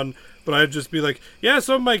missing out on. But I'd just be like, yeah,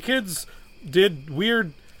 some of my kids did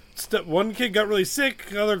weird stuff. One kid got really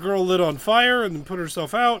sick. Other girl lit on fire and then put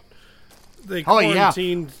herself out. They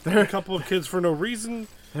quarantined a couple of kids for no reason.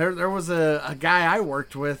 There was a guy I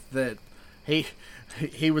worked with that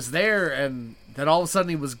he was there and then all of a sudden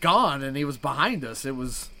he was gone and he was behind us. It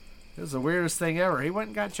was the weirdest thing ever. He went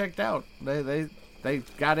and got checked out. They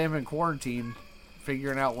got him in quarantine,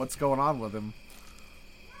 figuring out what's going on with him.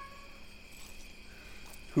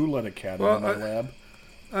 Who let a cat in my lab?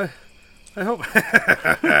 I hope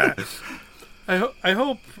I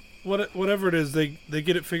hope whatever it is they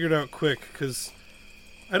get it figured out quick, because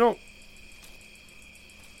I don't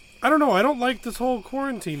know, I don't like this whole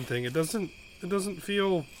quarantine thing. It doesn't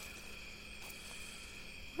feel,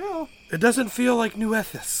 well, it doesn't feel like New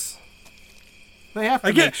Ethos. They have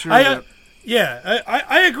to make sure that...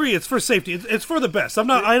 I agree. It's for safety. It's for the best.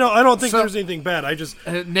 I don't think there's anything bad. I just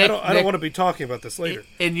Nick, I don't want to be talking about this later.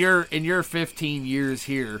 In your 15 years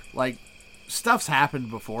here, like, stuff's happened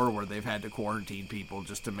before where they've had to quarantine people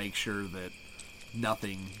just to make sure that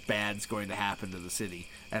nothing bad's going to happen to the city,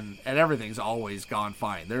 and everything's always gone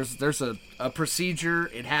fine. There's a procedure.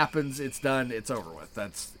 It happens. It's done. It's over with.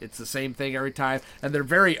 It's the same thing every time, and they're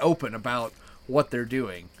very open about what they're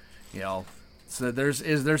doing. So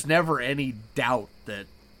there's never any doubt that,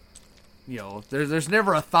 there's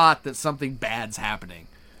never a thought that something bad's happening.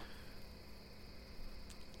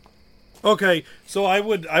 Okay, so I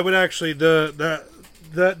would actually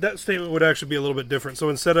that statement would actually be a little bit different. So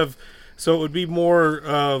it would be more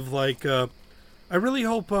of like I really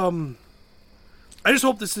hope I just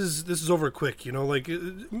hope this is over quick, like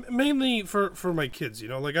mainly for my kids,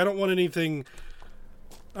 like I don't want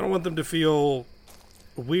them to feel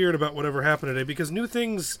weird about whatever happened today, because new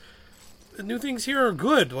things here are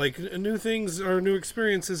good. Like new things are new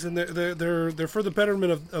experiences, and they're for the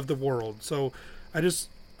betterment of the world. So I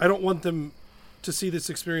don't want them to see this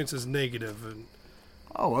experience as negative. And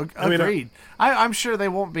agreed. I'm sure they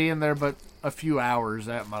won't be in there but a few hours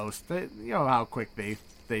at most. You know how quick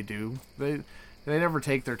they do. They never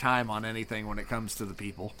take their time on anything when it comes to the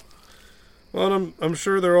people. Well, and I'm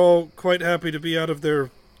sure they're all quite happy to be out of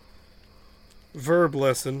their verb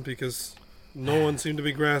lesson, because No one seemed to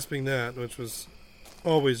be grasping that, which was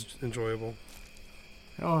always enjoyable.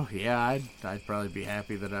 Oh, yeah, I'd probably be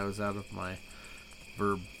happy that I was out of my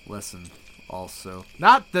verb lesson also.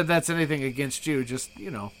 Not that that's anything against you, just,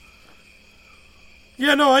 you know.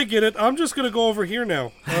 Yeah, no, I get it. I'm just going to go over here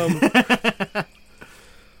now.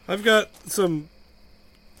 I've got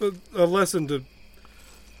a lesson to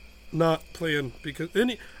not plan because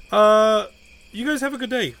you guys have a good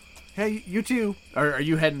day. Hey, you too. Are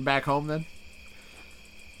you heading back home then?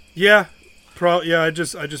 Yeah. I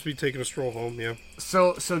just be taking a stroll home, yeah.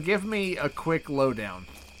 So give me a quick lowdown.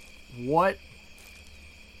 What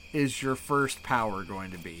is your first power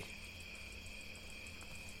going to be?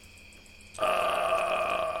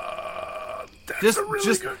 That's a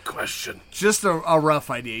really good question. Just a rough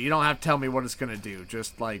idea. You don't have to tell me what it's going to do.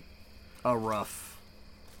 Just like a rough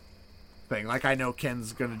thing. Like I know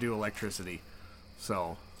Ken's going to do electricity.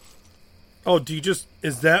 So. Oh,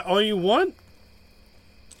 is that all you want?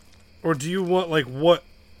 Or do you want like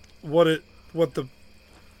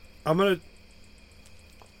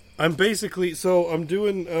I'm basically, so I'm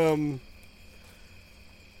doing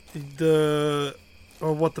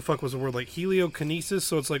what the fuck was the word? Like heliokinesis,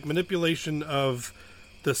 so it's like manipulation of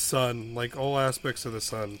the sun, like all aspects of the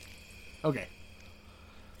sun. Okay.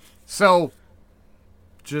 So,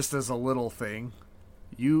 just as a little thing,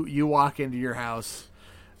 you walk into your house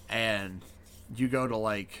and you go to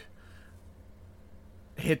like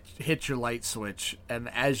hit your light switch, and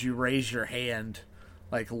as you raise your hand,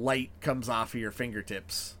 like light comes off of your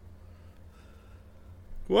fingertips.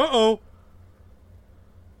 Whoa.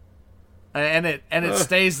 And it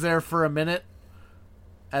stays there for a minute,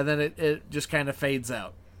 and then it just kind of fades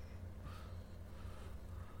out.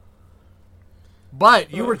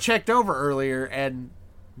 But you were checked over earlier, and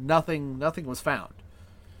nothing was found.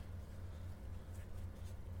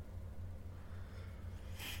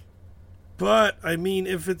 But I mean,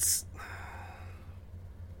 if it's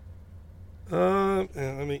I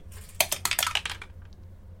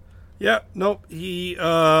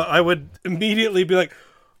would immediately be like,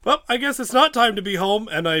 well, I guess it's not time to be home,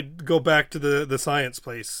 and I'd go back to the science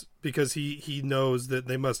place, because he knows that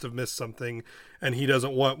they must have missed something, and he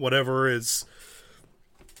doesn't want whatever is...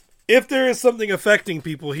 If there is something affecting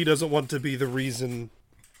people, he doesn't want to be the reason.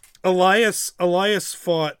 Elias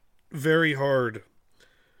fought very hard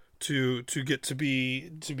to get to be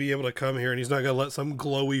able to come here, and he's not going to let some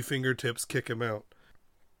glowy fingertips kick him out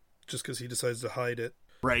just because he decides to hide it.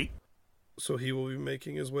 Right. So he will be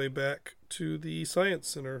making his way back to the Science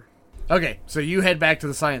Center. Okay, so you head back to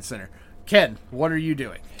the Science Center. Ken, what are you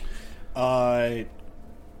doing?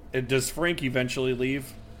 Does Frank eventually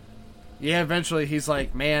leave? Yeah, eventually he's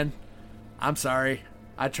like, man, I'm sorry.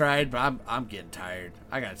 I tried, but I'm getting tired.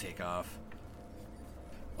 I gotta take off.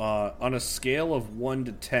 On a scale of 1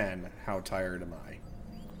 to 10, how tired am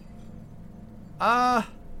I?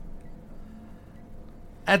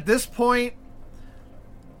 At this point,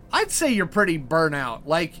 I'd say you're pretty burnt out.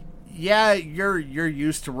 Like, yeah, you're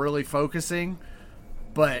used to really focusing,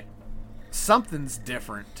 but something's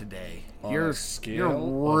different today. You're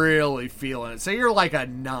really feeling it. So you're like a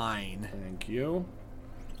 9. Thank you.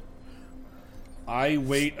 I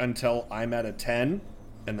wait until I'm at a 10,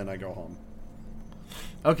 and then I go home.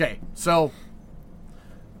 Okay, so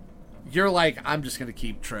you're like, I'm just going to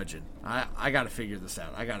keep trudging. I got to figure this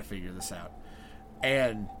out.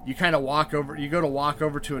 And you kind of walk over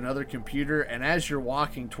to another computer, and as you're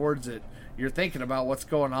walking towards it, you're thinking about what's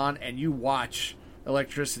going on, and you watch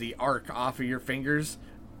electricity arc off of your fingers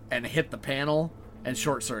and hit the panel and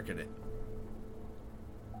short circuit it.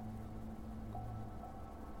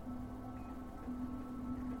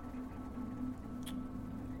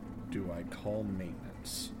 Do I call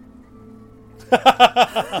maintenance?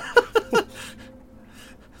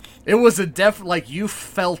 It was a like you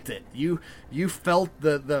felt it. You felt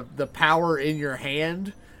the power in your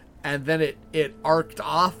hand, and then it arced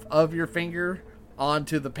off of your finger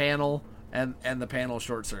onto the panel, and the panel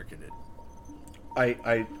short circuited.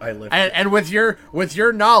 I lift and with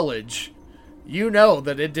your knowledge, you know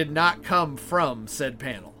that it did not come from said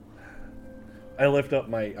panel. I lift up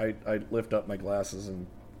my glasses and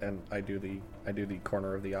I do the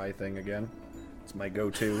corner of the eye thing again. It's my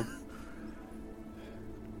go-to.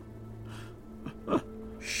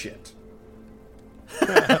 Shit.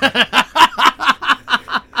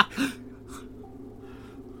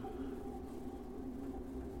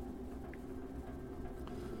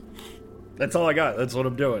 That's all I got. That's what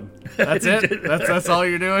I'm doing. That's it? That's all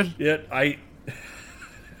you're doing? Yeah, I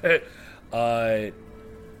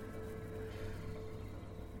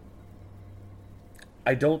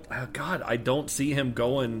don't see him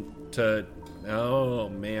going to... Oh,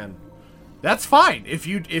 man. That's fine. If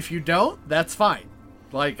you don't, that's fine.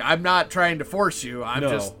 Like, I'm not trying to force you.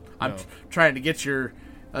 I'm trying to get your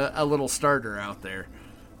a little starter out there.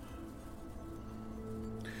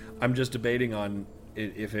 I'm just debating on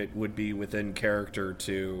if it would be within character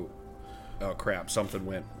to, oh crap, something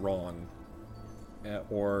went wrong,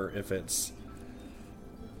 or if it's.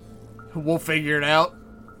 We'll figure it out.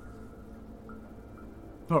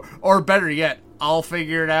 Or better yet, I'll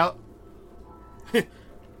figure it out.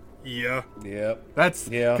 Yeah. Yep.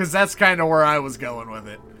 Because that's kind of where I was going with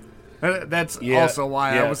it. That's also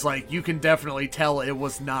why I was like, you can definitely tell it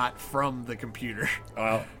was not from the computer.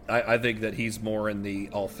 Well, I think that he's more in the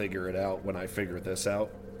I'll figure it out when I figure this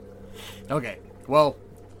out. Okay. Well,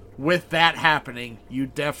 with that happening, you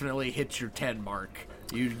definitely hit your 10 mark.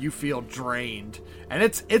 You feel drained. And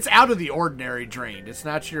it's out of the ordinary drained. It's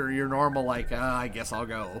not your normal, like, I guess I'll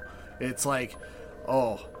go. It's like,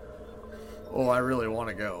 oh, I really want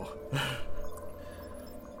to go.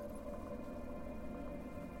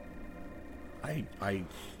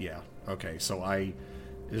 Yeah. Okay, so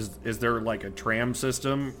is there like a tram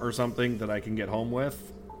system or something that I can get home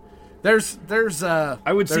with? There's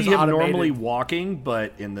I would see him automated, normally walking,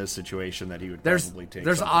 but in this situation that he would probably take.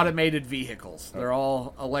 There's something. automated vehicles. They're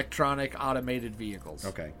all electronic automated vehicles.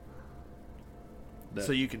 Okay.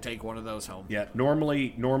 So you can take one of those home. Yeah,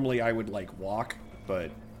 normally I would like walk, but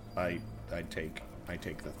I take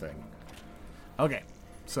the thing. Okay.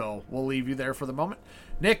 So we'll leave you there for the moment.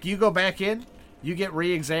 Nick, you go back in. You get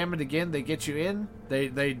re-examined again. They get you in.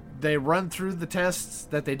 They run through the tests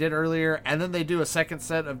that they did earlier, and then they do a second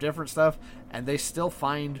set of different stuff, and they still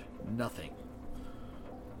find nothing.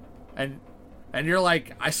 And you're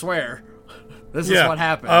like, I swear, this is what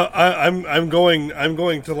happened. I'm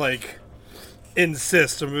going to like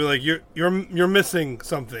insist and be like, you're missing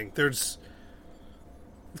something.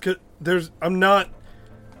 I'm not.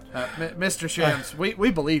 Mr. Shams, we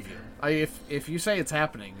believe you. If you say it's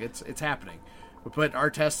happening, it's happening. But our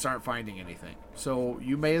tests aren't finding anything. So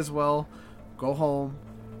you may as well go home,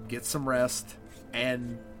 get some rest,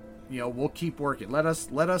 and we'll keep working. Let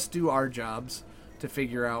us do our jobs to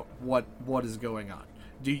figure out what is going on.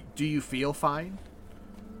 Do you feel fine?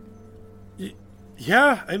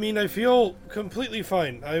 Yeah, I mean, I feel completely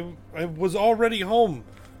fine. I was already home,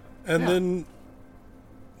 and then.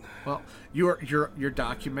 Well, you're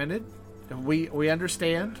documented. We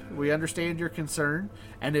understand. We understand your concern,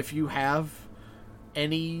 and if you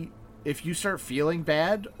start feeling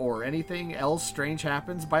bad or anything else strange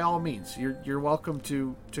happens, by all means, you're welcome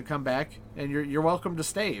to come back, and you're welcome to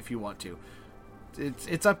stay if you want to.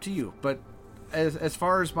 It's up to you. But as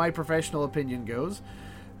far as my professional opinion goes,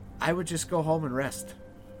 I would just go home and rest.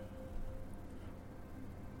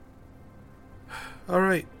 All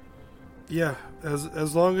right. Yeah,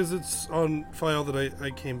 as long as it's on file that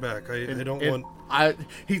I came back. I don't want.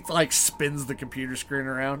 He like spins the computer screen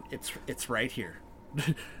around. It's right here.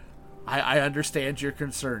 I understand your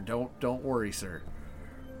concern. Don't worry, sir.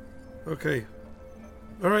 Okay.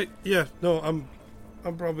 All right. Yeah. No. I'm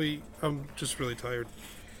just really tired.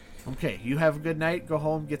 Okay. You have a good night. Go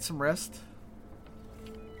home. Get some rest.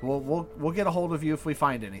 We'll get a hold of you if we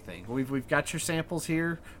find anything. We've got your samples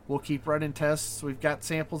here. We'll keep running tests. We've got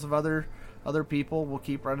samples of other people. We'll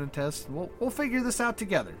keep running tests. We'll figure this out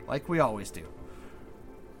together, like we always do.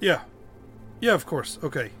 Yeah. Yeah. Of course.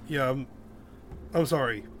 Okay. Yeah. I'm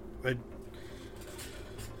sorry.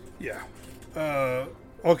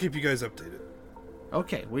 I'll keep you guys updated.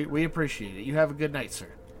 Okay, we appreciate it. You have a good night, sir.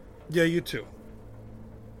 Yeah, you too.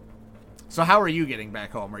 So how are you getting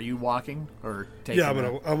back home? Are you walking or taking? Yeah,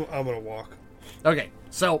 I'm gonna walk. Okay,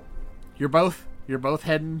 so you're both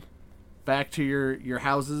heading back to your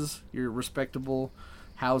houses, your respectable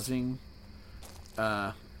housing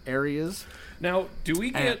areas. Now, do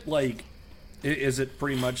we get is it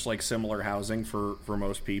pretty much like similar housing for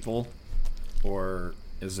most people, or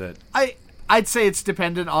is it? I'd say it's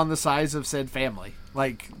dependent on the size of said family.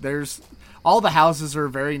 Like, there's all the houses are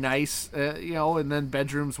very nice, and then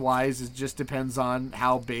bedrooms wise, it just depends on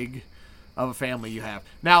how big of a family you have.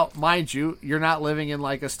 Now, mind you, you're not living in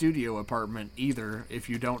like a studio apartment either if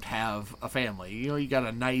you don't have a family. You got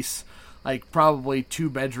a nice, like, probably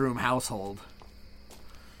 2-bedroom household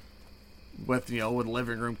with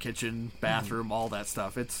living room, kitchen, bathroom, all that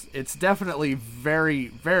stuff. It's definitely very,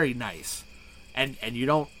 very nice. And you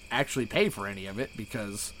don't actually pay for any of it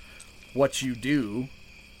because what you do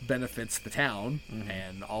benefits the town,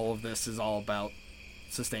 and all of this is all about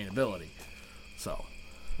sustainability. So,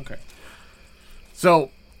 okay. So,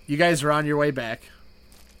 you guys are on your way back,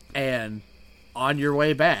 and on your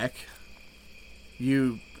way back,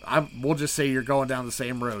 we'll just say you're going down the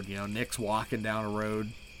same road. Nick's walking down a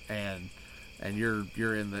road, and and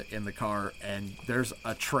you're in the car, and there's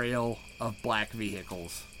a trail of black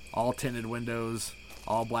vehicles, all tinted windows,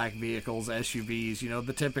 all black vehicles, SUVs, you know,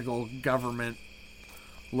 the typical government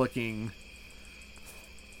looking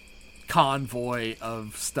convoy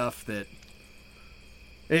of stuff that,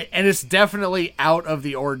 and it's definitely out of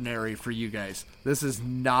the ordinary for you guys. This is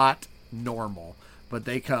not normal, but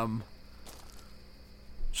they come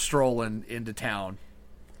strolling into town,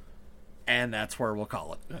 and that's where we'll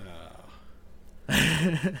call it.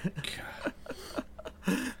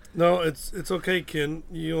 No, it's okay, Ken.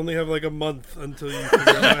 You only have like a month until you figure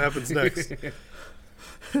out what happens next.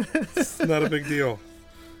 It's not a big deal.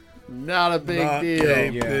 Not a big deal. A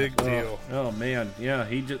big deal. Oh man, yeah.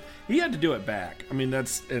 He had to do it back. I mean,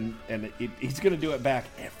 that's and he's gonna do it back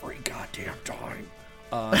every goddamn time.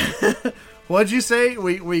 What'd you say?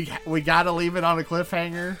 We gotta leave it on a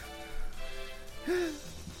cliffhanger.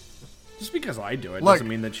 Just because I do it Look, doesn't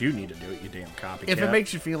mean that you need to do it, you damn copycat. If it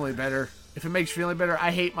makes you feel any better,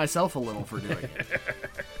 I hate myself a little for doing it.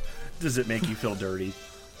 Does it make you feel dirty?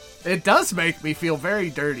 It does make me feel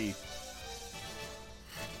very dirty.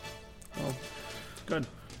 Oh, good.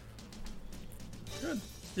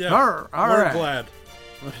 Yeah, all we're right. glad.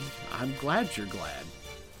 I'm glad you're glad.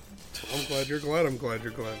 I'm glad you're glad. I'm glad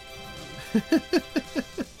you're glad.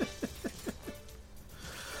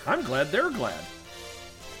 I'm glad they're glad.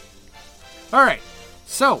 All right,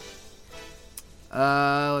 so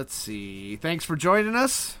let's see. Thanks for joining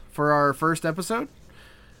us for our first episode,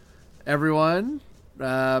 everyone.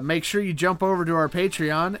 Make sure you jump over to our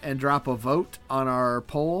Patreon and drop a vote on our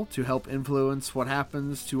poll to help influence what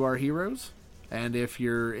happens to our heroes. And if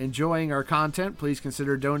you're enjoying our content, please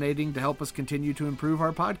consider donating to help us continue to improve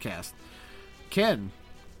our podcast. Ken,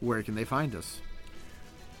 where can they find us?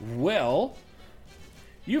 Well,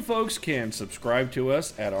 you folks can subscribe to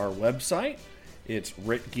us at our website. It's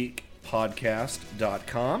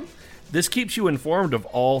ritgeekpodcast.com. This keeps you informed of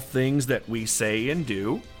all things that we say and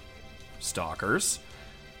do. Stalkers.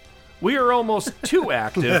 We are almost too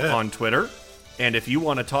active on Twitter, and if you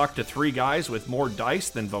want to talk to three guys with more dice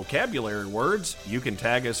than vocabulary words, you can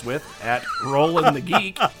tag us with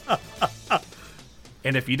 @RollinTheGeek.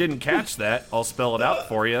 And if you didn't catch that, I'll spell it out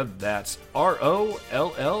for you. That's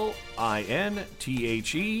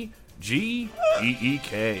ROLLINTHEGEEK.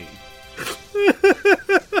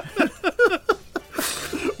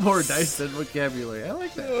 More dice than vocabulary. I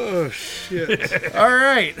like that. Oh, shit. All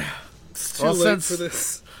right. It's too late for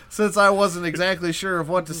this. Since I wasn't exactly sure of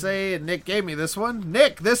what to say, and Nick gave me this one.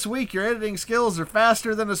 Nick, this week your editing skills are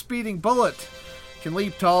faster than a speeding bullet. Can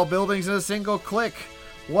leap tall buildings in a single click.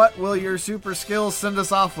 What will your super skills send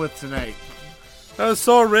us off with tonight? That was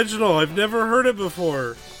so original. I've never heard it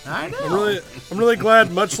before. I know. I'm really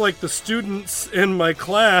glad, much like the students in my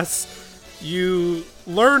class, you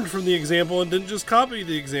learned from the example and didn't just copy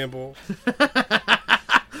the example.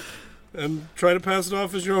 And try to pass it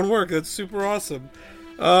off as your own work. That's super awesome.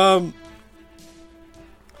 I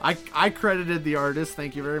credited the artist.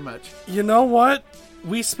 Thank you very much. You know what?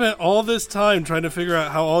 We spent all this time trying to figure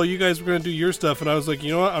out how all you guys were going to do your stuff, and I was like, you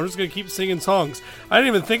know what? I'm just going to keep singing songs. I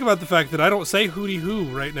didn't even think about the fact that I don't say hootie hoo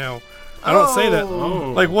right now. I don't say that.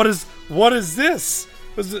 Oh. Like, what is this?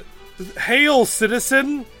 Was it Hail,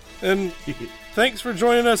 citizen? And thanks for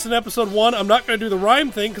joining us in episode 1. I'm not going to do the rhyme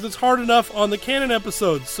thing because it's hard enough on the canon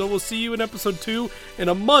episodes. So we'll see you in episode 2 in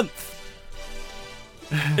a month.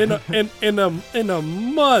 In a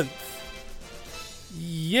month.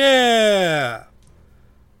 Yeah.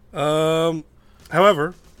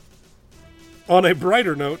 However, on a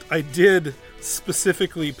brighter note, I did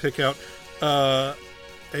specifically pick out a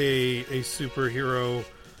superhero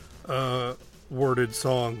worded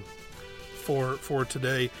song for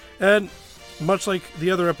today. And much like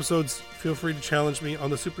the other episodes, feel free to challenge me on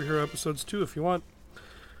the superhero episodes too if you want.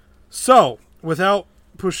 So, without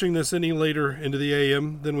pushing this any later into the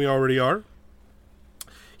AM than we already are,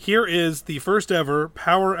 here is the first ever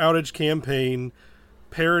Power Outage Campaign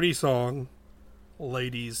parody song,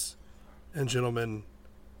 ladies and gentlemen,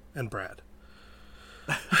 and Brad.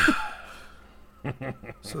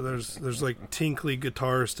 So there's like tinkly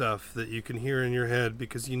guitar stuff that you can hear in your head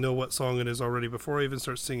because you know what song it is already before I even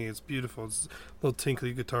start singing. It's beautiful. It's little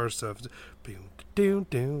tinkly guitar stuff. Then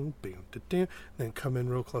come in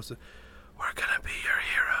real close. We're gonna be your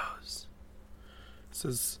heroes. It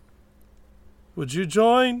says, would you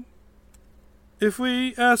join if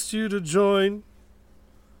we asked you to join?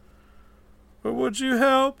 Or would you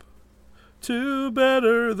help to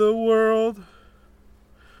better the world?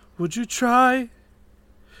 Would you try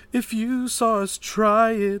if you saw us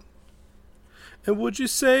try it? And would you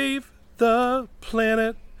save the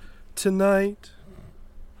planet tonight?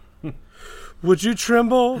 Would you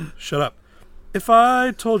tremble? Shut up. If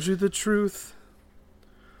I told you the truth?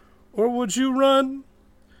 Or would you run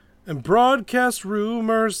and broadcast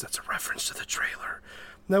rumors? That's a reference to the trailer.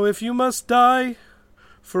 Now if you must die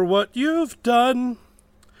for what you've done,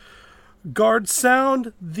 guard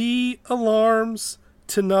sound the alarms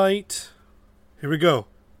tonight. Here we go.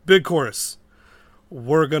 Big chorus.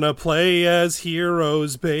 We're gonna play as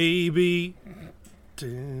heroes, baby.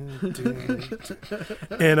 In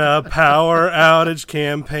a power outage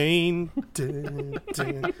campaign.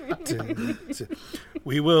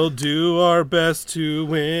 We will do our best to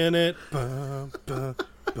win it.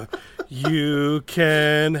 You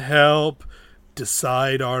can help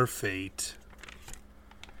decide our fate.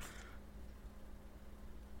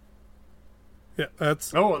 Yeah, that's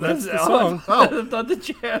the song. I thought that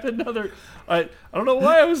you had another. I don't know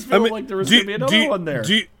why I was feeling like there was going to be another one there.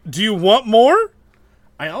 Do you want more?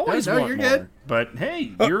 I always want more. Good. But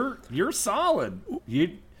hey, you're solid.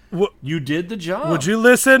 You did the job. Would you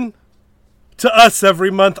listen to us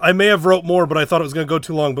every month? I may have wrote more, but I thought it was going to go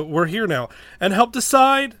too long. But we're here now, and help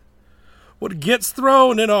decide what gets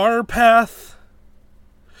thrown in our path.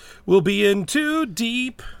 We'll be in too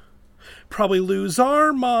deep, probably lose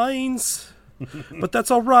our minds, but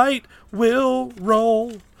that's all right. We'll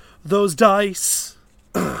roll those dice.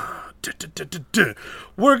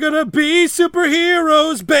 We're gonna be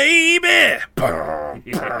superheroes, baby!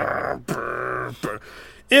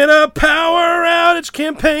 In a power outage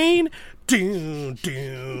campaign.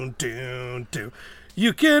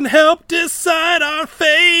 You can help decide our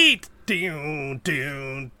fate.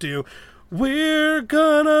 We're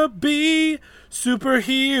gonna be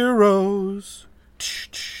superheroes.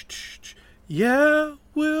 Yeah,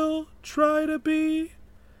 we'll try to be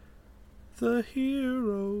the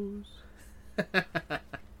heroes.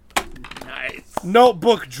 Nice.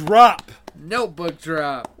 Notebook drop. Notebook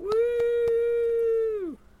drop.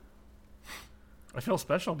 Woo! I feel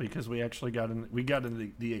special because we actually got in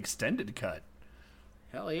the extended cut.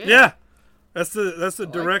 Hell yeah. Yeah. That's the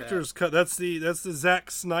director's cut. That's the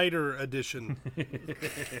Zack Snyder edition.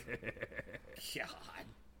 God.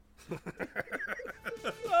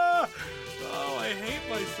 Oh, I hate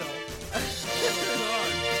myself.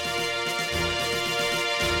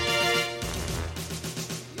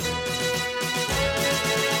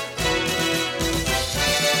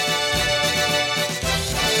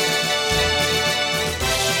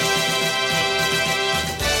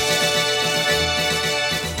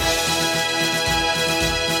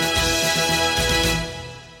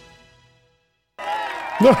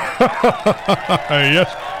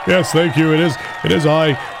 Yes, thank you. It is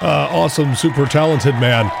I, awesome, super talented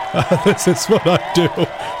man. This is what I do.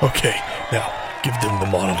 Okay, now give them the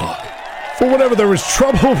monologue. For whenever there is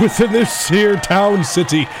trouble within this here town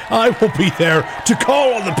city, I will be there to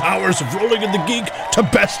call on the powers of Rolling in the Geek to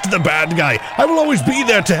best the bad guy. I will always be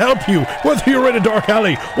there to help you, whether you're in a dark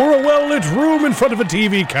alley or a well-lit room in front of a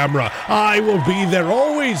TV camera. I will be there,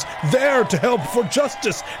 always there to help for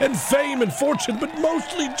justice and fame and fortune, but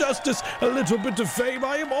mostly justice, a little bit of fame.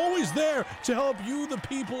 I am always there to help you, the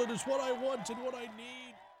people. It is what I want and what I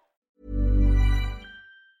need.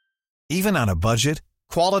 Even on a budget,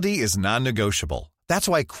 quality is non-negotiable. That's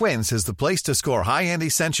why Quince is the place to score high-end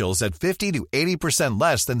essentials at 50 to 80%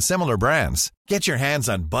 less than similar brands. Get your hands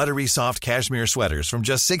on buttery soft cashmere sweaters from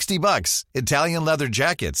just $60, Italian leather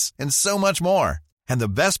jackets, and so much more. And the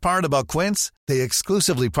best part about Quince, they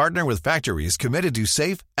exclusively partner with factories committed to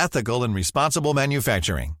safe, ethical, and responsible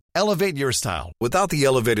manufacturing. Elevate your style without the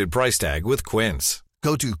elevated price tag with Quince.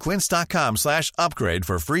 Go to quince.com/upgrade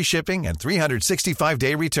for free shipping and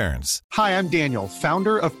 365-day returns. Hi, I'm Daniel,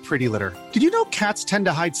 founder of Pretty Litter. Did you know cats tend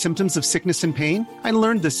to hide symptoms of sickness and pain? I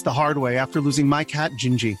learned this the hard way after losing my cat,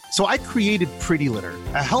 Gingy. So I created Pretty Litter,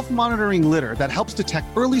 a health monitoring litter that helps detect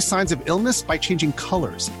early signs of illness by changing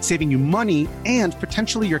colors, saving you money and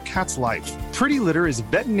potentially your cat's life. Pretty Litter is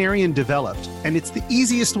veterinarian developed, and it's the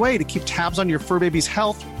easiest way to keep tabs on your fur baby's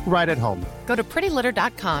health right at home. Go to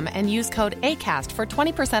prettylitter.com and use code ACAST for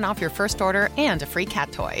 20% off your first order and a free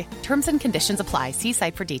cat toy. Terms and conditions apply. See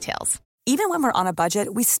site for details. Even when we're on a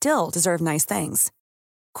budget, we still deserve nice things.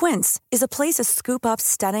 Quince is a place to scoop up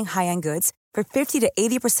stunning high-end goods for 50 to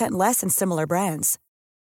 80% less than similar brands.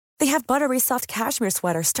 They have buttery soft cashmere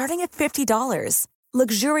sweaters starting at $50,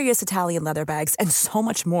 luxurious Italian leather bags, and so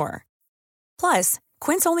much more. Plus,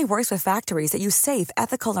 Quince only works with factories that use safe,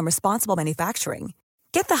 ethical, and responsible manufacturing.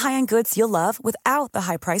 Get the high-end goods you'll love without the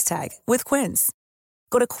high price tag with Quince.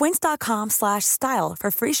 Go to quince.com/style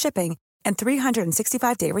for free shipping and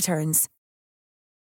 365-day returns.